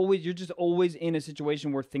it's just always you're just always in a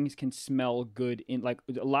situation where things can smell good in like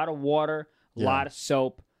a lot of water, a lot of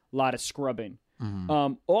soap, a lot of scrubbing.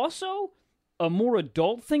 Also, a more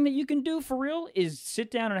adult thing that you can do for real is sit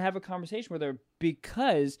down and have a conversation with her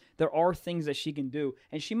because there are things that she can do,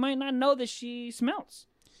 and she might not know that she smells.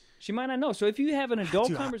 She might not know. So if you have an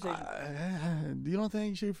adult conversation, you don't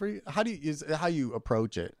think she free? How you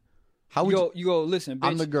approach it? How would you go? Listen, bitch,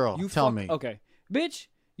 I'm the girl. Tell me. Okay, bitch,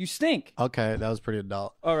 you stink. Okay, that was pretty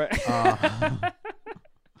adult. All right.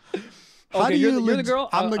 How do you're the girl.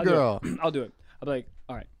 I'm the girl. I'll do it. I'll be like,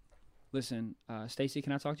 all right. Listen, Stacy,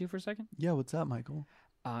 can I talk to you for a second? Yeah, what's up, Michael?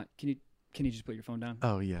 Can you just put your phone down?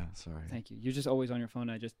 Oh yeah, sorry. Thank you. You're just always on your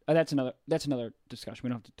phone. That's another discussion. We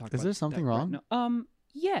don't have to talk about. Is there something wrong? Right now.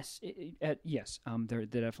 Yes. Yes. There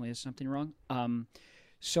definitely is something wrong.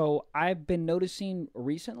 So I've been noticing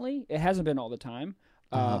recently. It hasn't been all the time,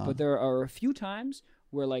 but there are a few times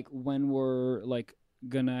where like when we're like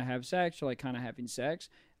gonna have sex or like kind of having sex,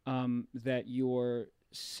 that your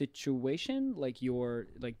situation, like you're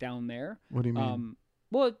like down there. What do you mean?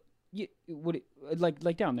 Well,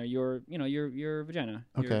 like down there, your vagina,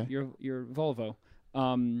 Okay. your Volvo,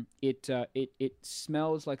 It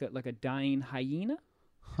smells like a dying hyena.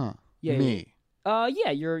 Huh. Yeah. Me.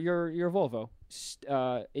 Yeah. Your Volvo.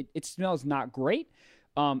 It smells not great.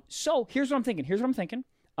 So here's what I'm thinking.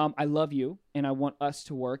 I love you, and I want us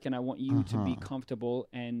to work, and I want you to be comfortable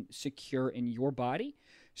and secure in your body.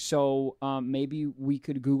 So maybe we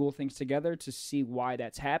could Google things together to see why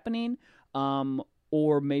that's happening.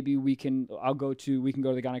 Or maybe we can go to the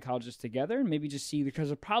gynecologist together and maybe just see, because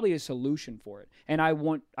there's probably a solution for it. And I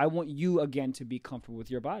want you again to be comfortable with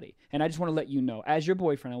your body. And I just want to let you know, as your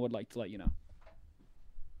boyfriend, I would like to let you know.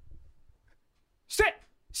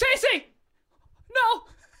 Stacey! No!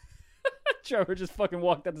 Trevor just fucking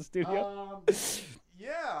walked out the studio.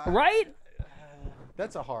 Yeah. Right?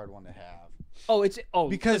 That's a hard one to have.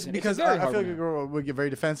 Because listen, it's a very I hard feel like one. a girl would get very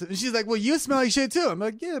defensive, and she's like, "Well, you smell like shit too." I'm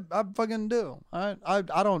like, "Yeah, I fucking do. I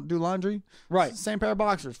don't do laundry. Right. Same pair of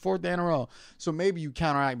boxers, fourth day in a row. So maybe you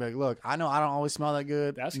counteract, be like, look, I know I don't always smell that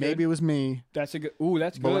good. That's maybe good. it was me. That's good.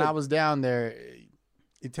 But When I was down there,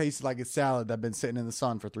 it tasted like a salad that'd been sitting in the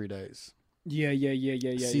sun for 3 days. Yeah.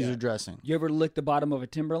 Caesar dressing. You ever lick the bottom of a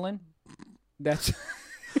Timberland? That's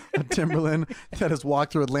A Timberland that has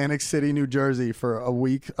walked through Atlantic City, New Jersey for a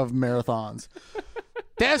week of marathons.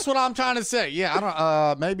 That's what I'm trying to say. Yeah, I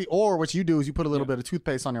don't. Maybe, or what you do is you put a little bit of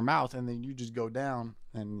toothpaste on your mouth, and then you just go down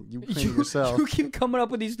and you clean yourself. You keep coming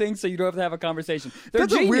up with these things so you don't have to have a conversation.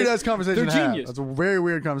 That's a weird ass conversation They're to have. genius. That's a very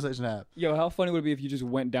weird conversation to have. Yo, how funny would it be if you just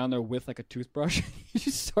went down there with like a toothbrush? You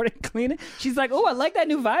just started cleaning. She's like, "Oh, I like that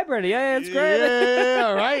new vibrator. Yeah, it's great."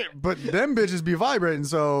 Yeah, right. But them bitches be vibrating.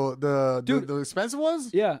 So the expensive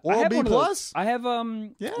ones, Yeah, I Oral have B one of those. plus. I have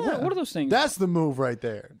Yeah. What are those things? That's the move right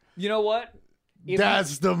there. You know what?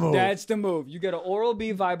 That's the move. That's the move. You get an Oral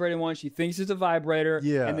B vibrating one. She thinks it's a vibrator.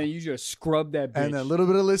 Yeah. And then you just scrub that bitch. And a little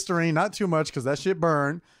bit of Listerine, not too much, because that shit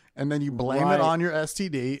burn. And then you blame Right. it on your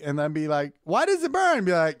STD, and then be like, "Why does it burn?"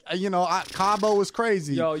 Be like, Cabo was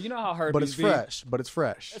crazy, Yo, you know how herpes but it's be? fresh. But it's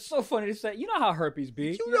fresh. It's so funny to say. You know how herpes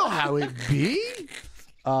be? You know how it be.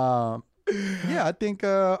 Yeah, I think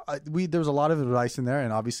there was a lot of advice in there,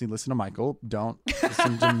 and obviously listen to Michael. Don't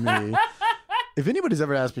listen to me. If anybody's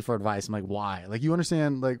ever asked me for advice, I'm like, why? Like, you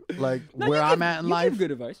understand, like No, where you I'm give- at in you life. give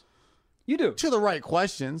good advice. You do. To the right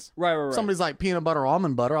questions. Right. Somebody's like peanut butter,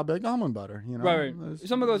 almond butter. I'll be like almond butter. You know. Right.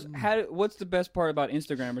 Someone goes, what's the best part about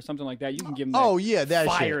Instagram or something like that? You can give them that. Oh yeah, that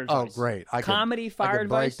fire shit. Oh advice. great. Comedy, I fire could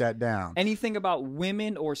break advice. that down. Anything about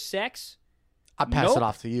women or sex? I pass Nope. it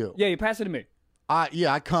off to you. Yeah, you pass it to me.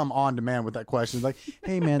 I come on demand with that question. Like,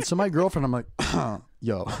 hey man, so my girlfriend, I'm like,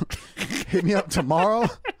 yo, hit me up tomorrow,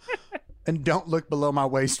 and don't look below my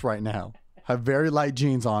waist right now. I have very light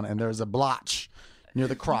jeans on, and there's a blotch near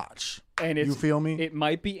the crotch. And it's, you feel me? It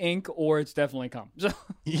might be ink or it's definitely cum. So,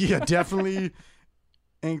 Yeah, definitely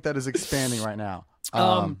ink that is expanding right now.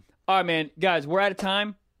 all right, man, guys, we're out of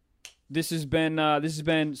time. This has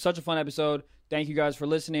been such a fun episode. Thank you guys for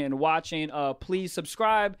listening and watching. Please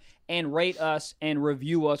subscribe and rate us and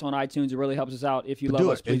review us on iTunes. It really helps us out. If you love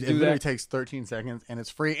do us, it. please It do literally that. takes 13 seconds, and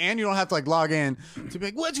it's free, and you don't have to like log in to be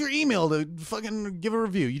like, what's your email to fucking give a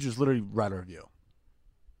review? You just literally write a review.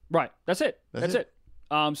 Right. That's it. That's That's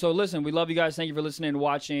it. So listen, we love you guys. Thank you for listening and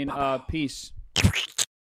watching. Peace.